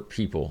support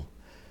people,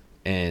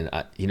 and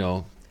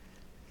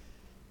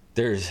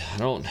there's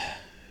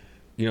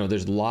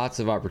lots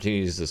of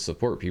opportunities to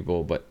support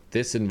people, but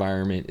this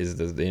environment is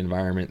the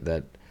environment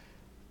that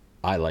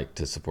I like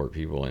to support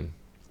people in.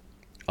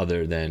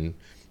 Other than,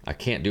 I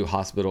can't do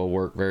hospital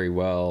work very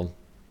well.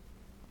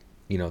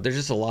 There's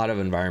just a lot of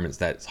environments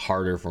that's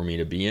harder for me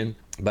to be in.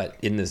 But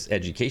in this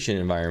education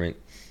environment,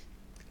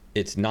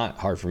 it's not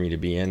hard for me to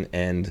be in.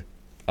 And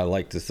I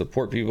like to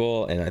support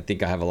people. And I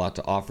think I have a lot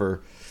to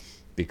offer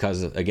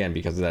because of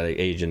that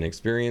age and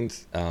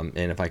experience. And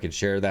if I could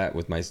share that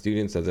with my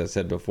students, as I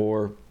said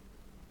before,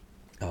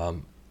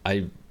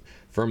 I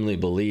firmly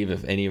believe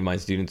if any of my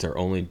students are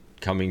only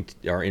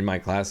are in my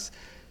class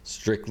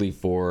strictly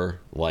for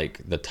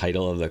like the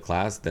title of the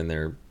class, then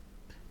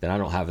I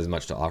don't have as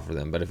much to offer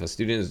them. But if a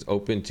student is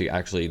open to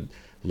actually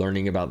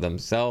learning about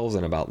themselves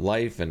and about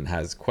life and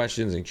has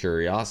questions and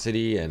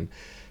curiosity, and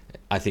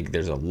I think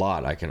there's a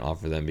lot I can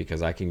offer them,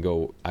 because I can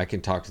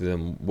talk to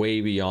them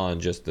way beyond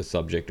just the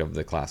subject of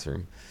the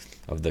classroom,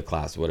 of the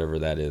class, whatever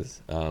that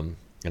is. And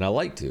I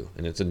like to,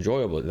 and it's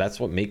enjoyable. That's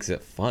what makes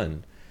it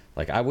fun.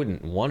 Like, I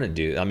wouldn't want to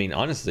do, I mean,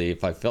 honestly,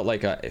 if I felt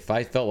like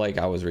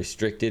I was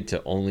restricted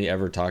to only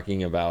ever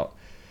talking about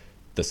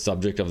the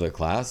subject of the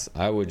class,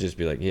 I would just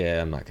be like,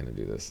 yeah, I'm not going to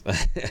do this.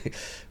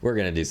 We're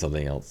going to do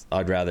something else.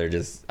 I'd rather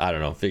just, I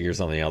don't know, figure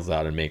something else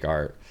out and make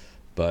art.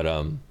 But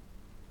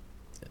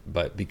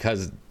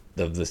because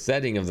of the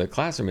setting of the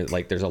classroom, it's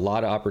like there's a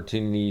lot of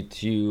opportunity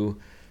to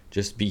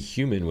just be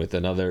human with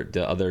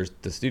the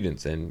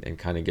students and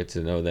kind of get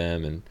to know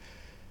them.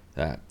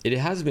 And it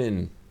has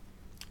been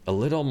a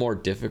little more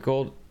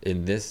difficult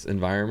in this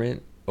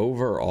environment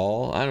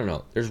overall. I don't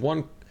know.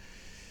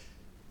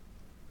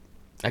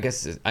 I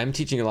guess I'm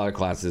teaching a lot of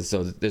classes,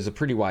 so there's a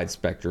pretty wide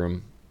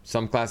spectrum.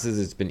 Some classes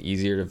it's been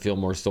easier to feel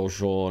more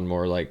social and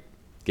more like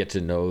get to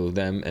know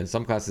them, and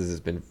some classes it's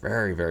been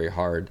very, very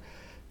hard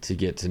to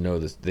get to know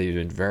this. They've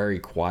been very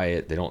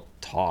quiet. They don't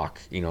talk,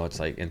 it's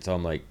like, and so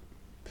I'm like,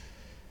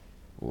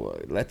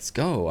 let's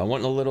go. I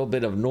want a little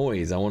bit of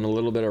noise. I want a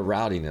little bit of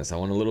rowdiness. I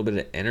want a little bit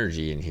of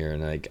energy in here.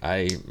 And like,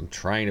 I'm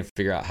trying to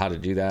figure out how to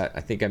do that.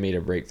 I think I made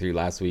a breakthrough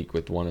last week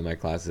with one of my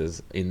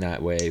classes in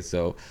that way.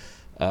 So,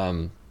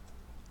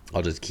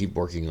 I'll just keep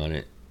working on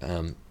it.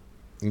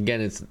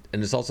 Again,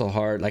 it's also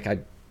hard. Like, I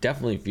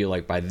definitely feel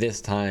like by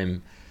this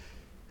time,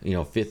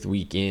 5th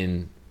week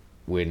in,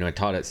 when I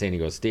taught at San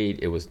Diego State,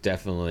 it was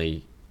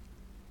definitely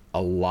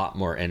a lot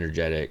more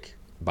energetic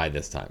by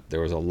this time.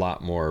 There was a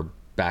lot more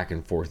back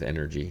and forth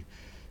energy,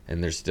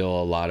 and there's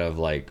still a lot of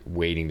like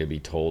waiting to be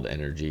told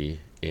energy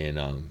in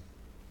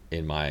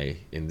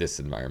this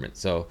environment.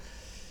 So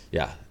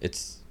yeah,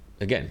 it's,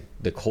 again,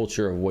 the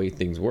culture of way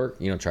things work,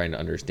 trying to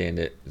understand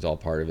it is all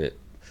part of it.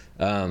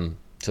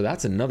 So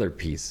that's another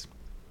piece.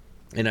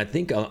 And I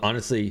think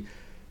honestly,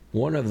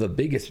 one of the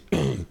biggest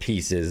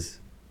pieces,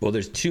 well,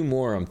 there's two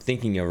more I'm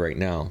thinking of right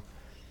now,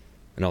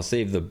 and I'll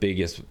save the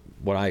biggest,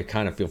 what I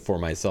kind of feel for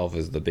myself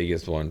is the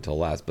biggest one till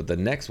last. But the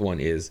next one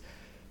is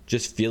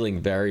just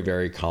feeling very,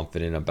 very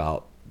confident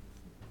about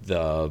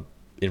the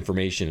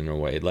information in a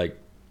way. Like,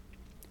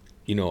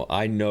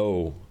 I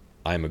know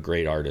I'm a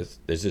great artist.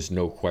 There's just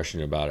no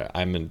question about it. I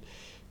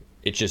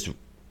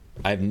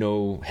have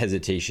no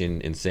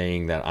hesitation in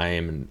saying that I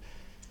am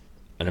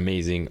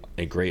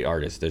a great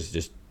artist. There's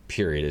just,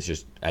 period. It's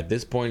just, at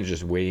this point,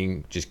 just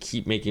waiting, just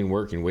keep making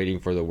work and waiting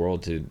for the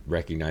world to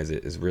recognize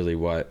it is really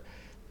what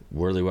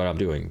I'm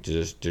doing.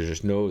 There's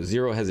just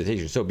zero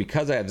hesitation. So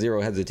because I have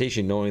zero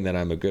hesitation knowing that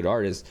I'm a good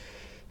artist,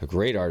 a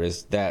great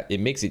artist, that it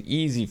makes it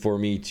easy for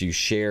me to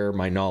share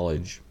my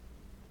knowledge.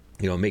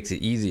 It makes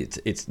it easy.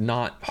 It's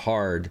not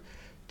hard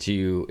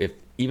to,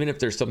 even if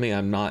there's something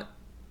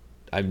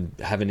I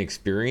haven't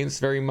experienced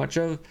very much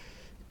of,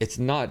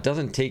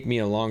 doesn't take me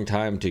a long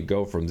time to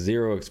go from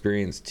zero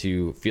experience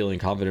to feeling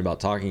confident about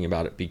talking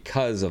about it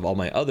because of all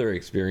my other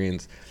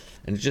experience.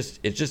 And it's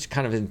just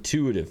kind of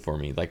intuitive for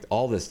me, like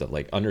all this stuff,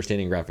 like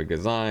understanding graphic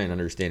design,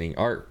 understanding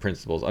art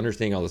principles,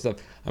 understanding all this stuff.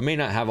 I may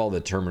not have all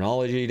the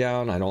terminology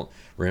down. I don't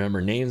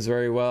remember names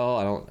very well.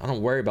 I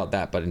don't worry about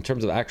that. But in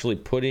terms of actually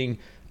putting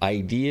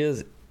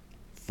ideas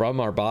from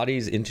our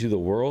bodies into the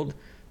world,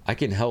 I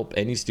can help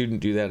any student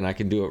do that, and I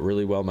can do it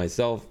really well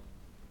myself.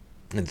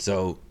 And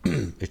so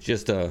it's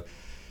just the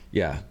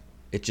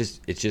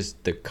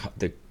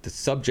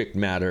subject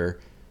matter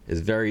is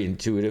very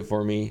intuitive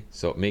for me,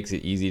 so it makes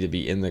it easy to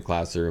be in the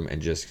classroom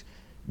and just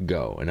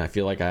go. And I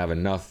feel like I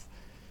have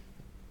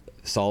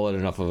solid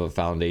enough of a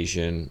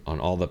foundation on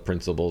all the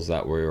principles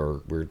that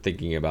we're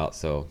thinking about.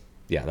 So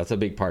yeah, that's a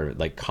big part of it.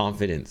 Like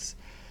confidence,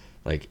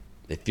 like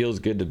it feels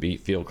good to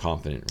feel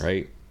confident,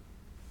 right?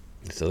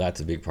 So that's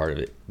a big part of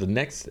it. The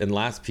next and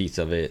last piece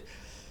of it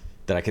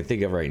that I can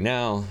think of right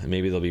now, and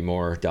maybe there'll be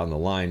more down the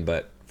line,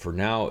 but for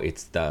now,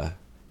 it's the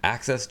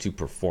access to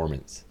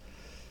performance.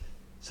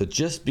 So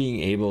just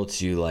being able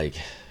to, like,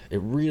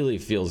 it really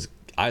feels,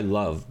 I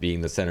love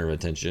being the center of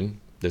attention.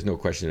 There's no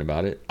question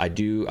about it. I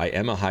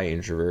am a high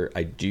introvert.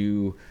 I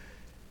don't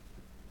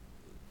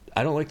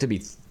like to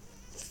be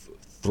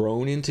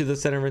thrown into the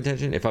center of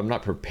attention. If I'm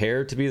not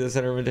prepared to be the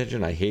center of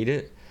attention, I hate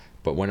it.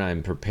 But when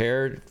I'm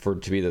prepared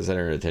to be the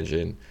center of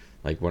attention,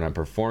 like when I'm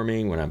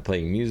performing, when I'm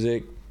playing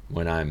music,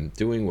 when I'm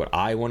doing what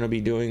I want to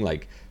be doing,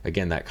 like,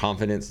 again, that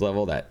confidence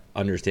level, that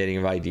understanding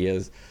of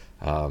ideas,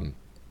 and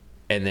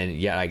then,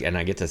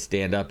 I get to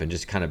stand up and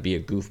just kind of be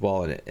a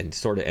goofball and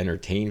sort of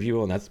entertain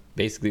people. And that's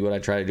basically what I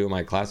try to do in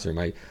my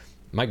classroom.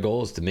 My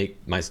goal is to make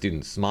my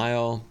students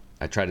smile.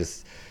 I try to,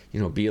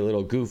 be a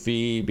little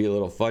goofy, be a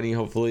little funny,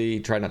 hopefully.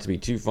 Try not to be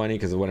too funny,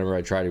 because whenever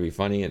I try to be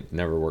funny, it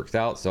never works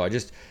out. So I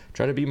just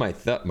try to be my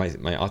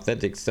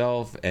authentic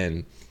self.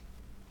 And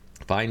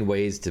if find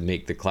ways to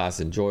make the class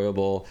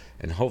enjoyable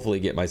and hopefully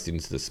get my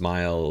students to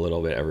smile a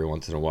little bit every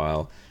once in a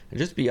while and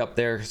just be up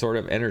there sort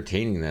of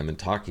entertaining them and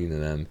talking to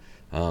them.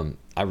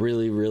 I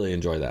really, really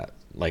enjoy that.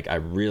 Like, I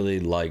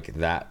really like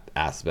that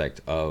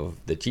aspect of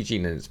the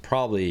teaching, and it's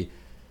probably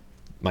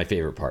my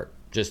favorite part.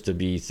 Just to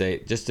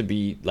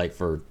be like,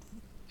 for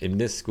in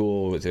this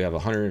school, to have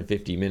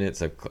 150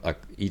 minutes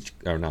each,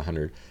 or not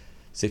 100,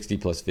 60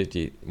 plus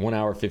 50, 1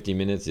 hour 50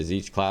 minutes is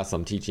each class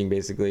I'm teaching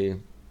basically.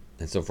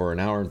 And so for an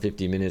hour and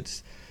 50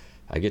 minutes,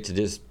 I get to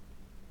just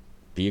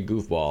be a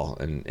goofball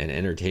and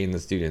entertain the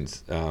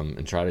students,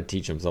 and try to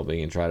teach them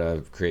something and try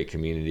to create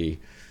community.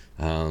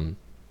 And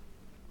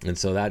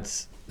so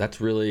that's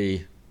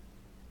really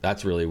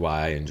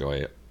why I enjoy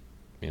it.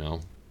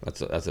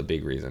 That's a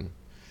big reason.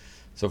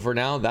 So for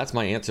now, that's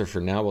my answer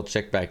for now. We'll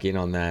check back in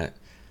on that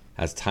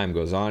as time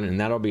goes on, and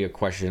that'll be a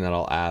question that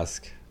I'll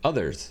ask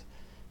others.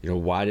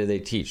 Why do they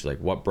teach? Like,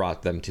 what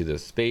brought them to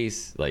this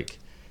space? Like,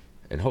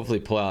 and hopefully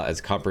pull out as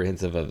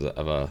comprehensive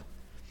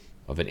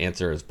of an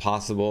answer as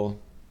possible.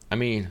 I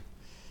mean,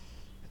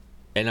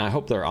 and I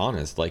hope they're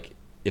honest. Like,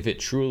 if it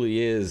truly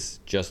is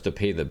just to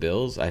pay the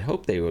bills, I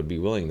hope they would be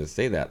willing to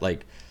say that.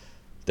 Like,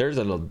 there's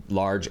a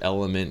large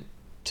element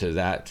to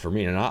that for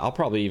me, and I'll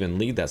probably even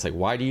lead that. It's like,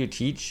 why do you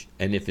teach?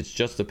 And if it's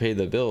just to pay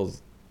the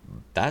bills,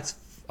 that's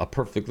a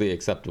perfectly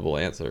acceptable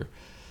answer.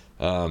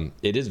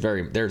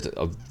 There's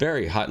a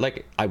very high,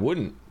 like, I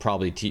wouldn't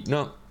probably teach.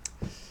 No,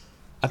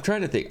 I'm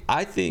trying to think.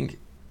 I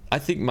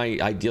think my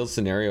ideal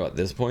scenario at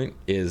this point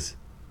is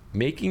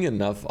making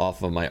enough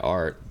off of my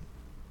art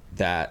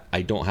that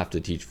I don't have to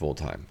teach full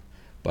time.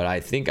 But I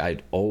think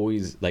I'd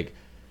always, like,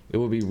 it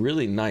would be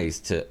really nice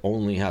to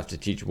only have to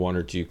teach 1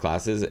 or 2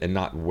 classes and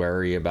not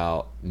worry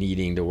about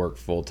needing to work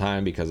full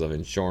time because of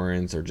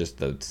insurance or just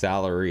the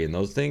salary and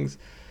those things.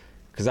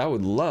 Because I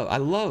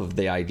love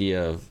the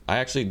idea of, I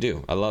actually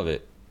do. I love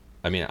it.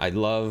 I mean, I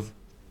love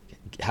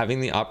having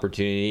the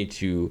opportunity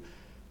to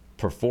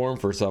perform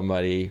for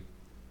somebody,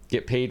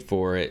 get paid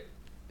for it,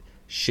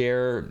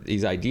 share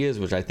these ideas,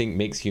 which I think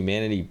makes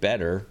humanity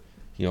better.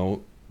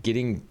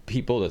 Getting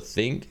people to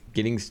think,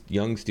 getting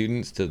young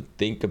students to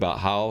think about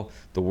how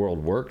the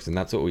world works, and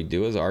that's what we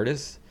do as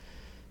artists.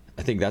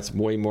 I think that's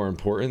way more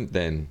important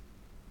than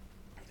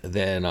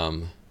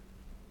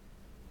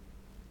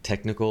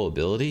technical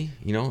ability.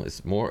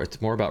 It's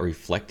more about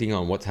reflecting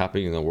on what's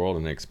happening in the world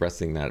and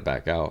expressing that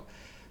back out.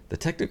 The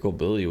technical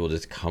ability will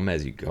just come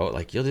as you go.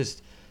 Like,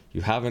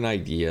 you have an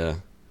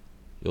idea,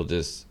 you'll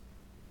just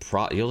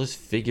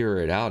figure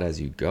it out as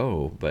you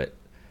go. But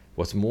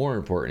what's more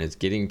important is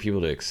getting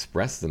people to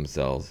express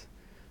themselves.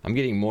 I'm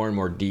getting more and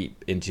more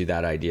deep into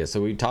that idea.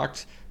 So we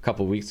talked a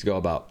couple weeks ago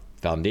about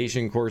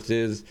foundation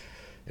courses,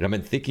 and I've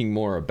been thinking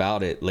more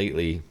about it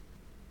lately.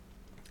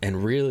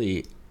 And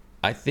really,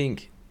 I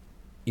think,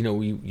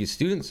 you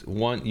students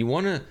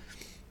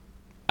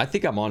I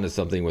think I'm onto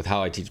something with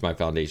how I teach my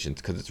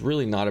foundations, because it's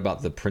really not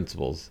about the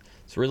principles.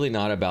 It's really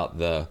not about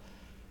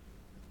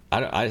I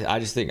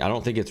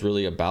don't think it's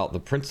really about the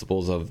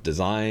principles of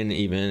design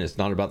even. It's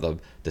not about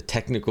the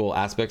technical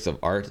aspects of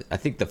art. I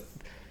think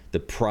the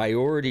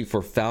priority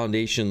for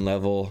foundation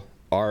level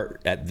art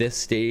at this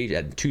stage,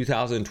 at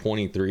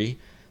 2023,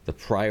 the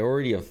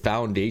priority of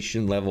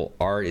foundation level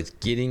art is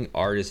getting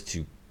artists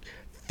to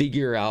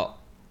figure out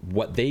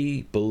what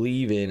they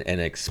believe in and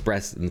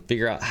express, and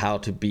figure out how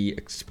to be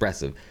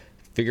expressive,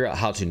 figure out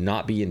how to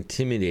not be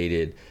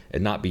intimidated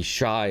and not be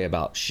shy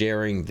about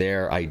sharing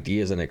their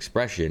ideas and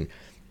expression.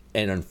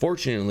 And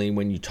unfortunately,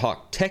 when you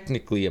talk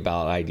technically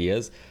about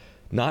ideas,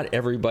 not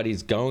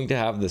everybody's going to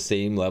have the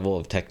same level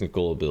of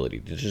technical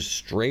ability, just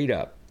straight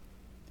up.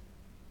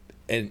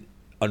 And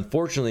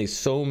unfortunately,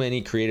 so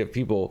many creative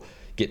people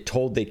get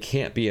told they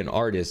can't be an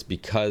artist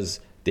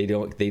because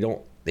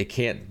they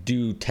can't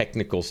do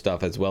technical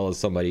stuff as well as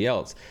somebody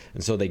else.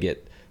 And so they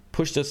get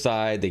pushed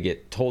aside, they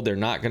get told they're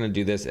not going to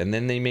do this, and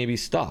then they maybe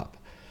stop.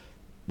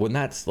 When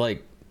that's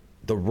like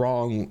the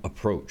wrong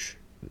approach.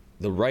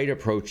 The right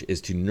approach is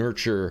to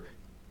nurture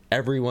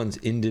everyone's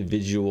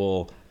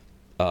individual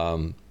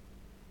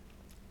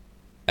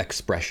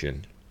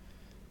expression,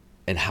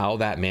 and how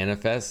that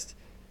manifests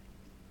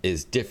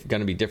is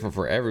going to be different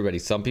for everybody.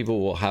 Some people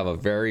will have a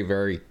very,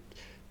 very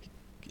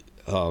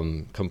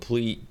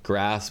complete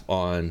grasp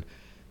on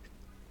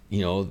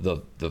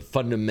the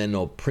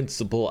fundamental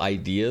principle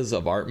ideas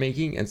of art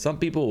making, and some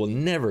people will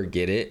never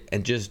get it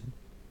and just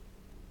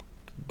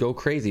go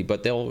crazy,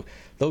 but they'll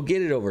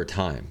get it over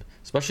time.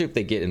 Especially if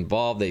they get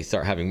involved, they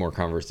start having more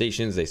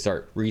conversations, they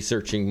start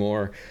researching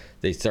more,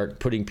 they start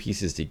putting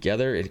pieces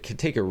together. It can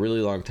take a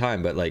really long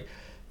time, but like,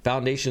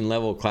 foundation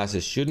level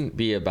classes shouldn't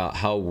be about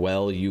how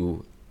well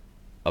you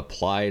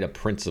applied a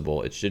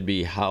principle. It should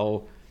be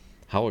how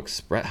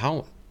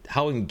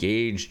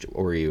engaged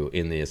were you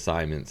in the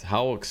assignments?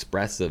 How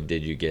expressive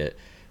did you get?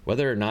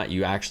 Whether or not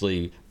you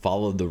actually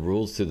followed the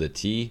rules to the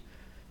T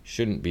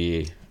shouldn't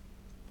be,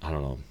 I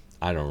don't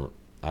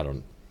know.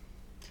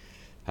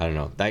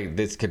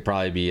 This could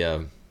probably be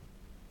a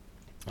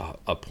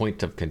a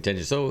point of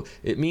contention. So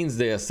it means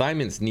the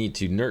assignments need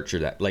to nurture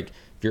that. Like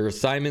if your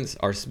assignments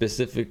are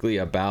specifically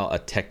about a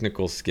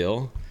technical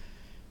skill,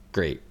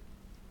 great.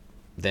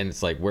 Then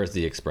it's like, where's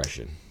the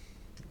expression?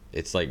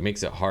 It's like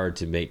makes it hard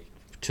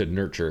to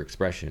nurture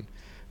expression.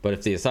 But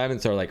if the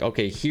assignments are like,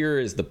 okay, here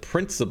is the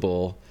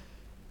principle,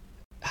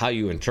 how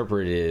you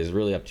interpret it is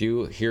really up to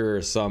you. Here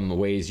are some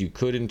ways you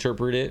could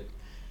interpret it.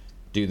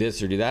 Do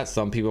this or do that.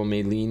 Some people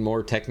may lean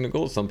more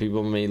technical, some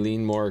people may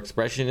lean more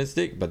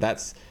expressionistic, but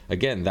that's,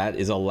 again, that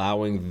is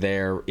allowing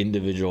their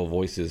individual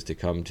voices to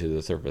come to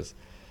the surface.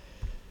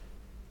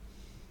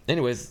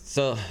 Anyways,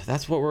 so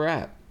that's what we're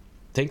at.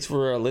 Thanks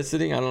for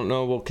listening. I don't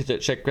know, we'll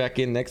check back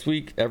in next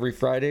week. Every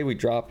Friday we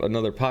drop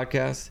another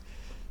podcast,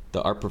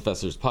 the Art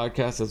Professors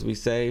podcast, as we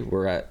say.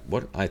 We're at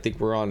I think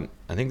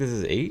this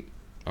is 8.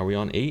 Are we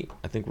on 8?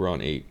 I think we're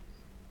on 8.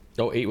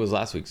 Oh, 8 was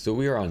last week. So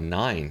we are on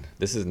 9.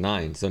 This is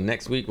 9. So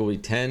next week will be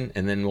 10,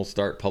 and then we'll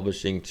start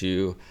publishing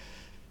to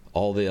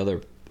all the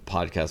other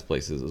podcast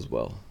places as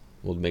well.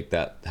 We'll make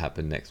that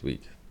happen next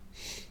week.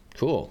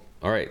 Cool.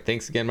 All right.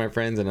 Thanks again, my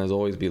friends. And as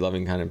always, be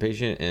loving, kind, and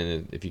patient.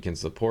 And if you can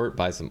support,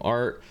 buy some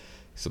art,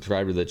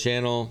 subscribe to the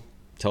channel,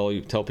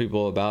 tell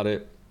people about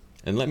it,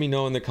 and let me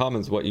know in the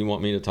comments what you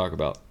want me to talk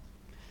about.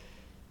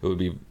 It would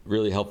be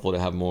really helpful to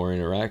have more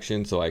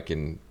interaction so I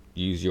can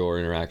use your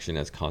interaction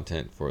as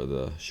content for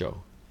the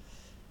show.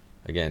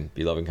 Again,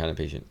 be loving, kind, and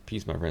patient.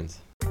 Peace, my friends.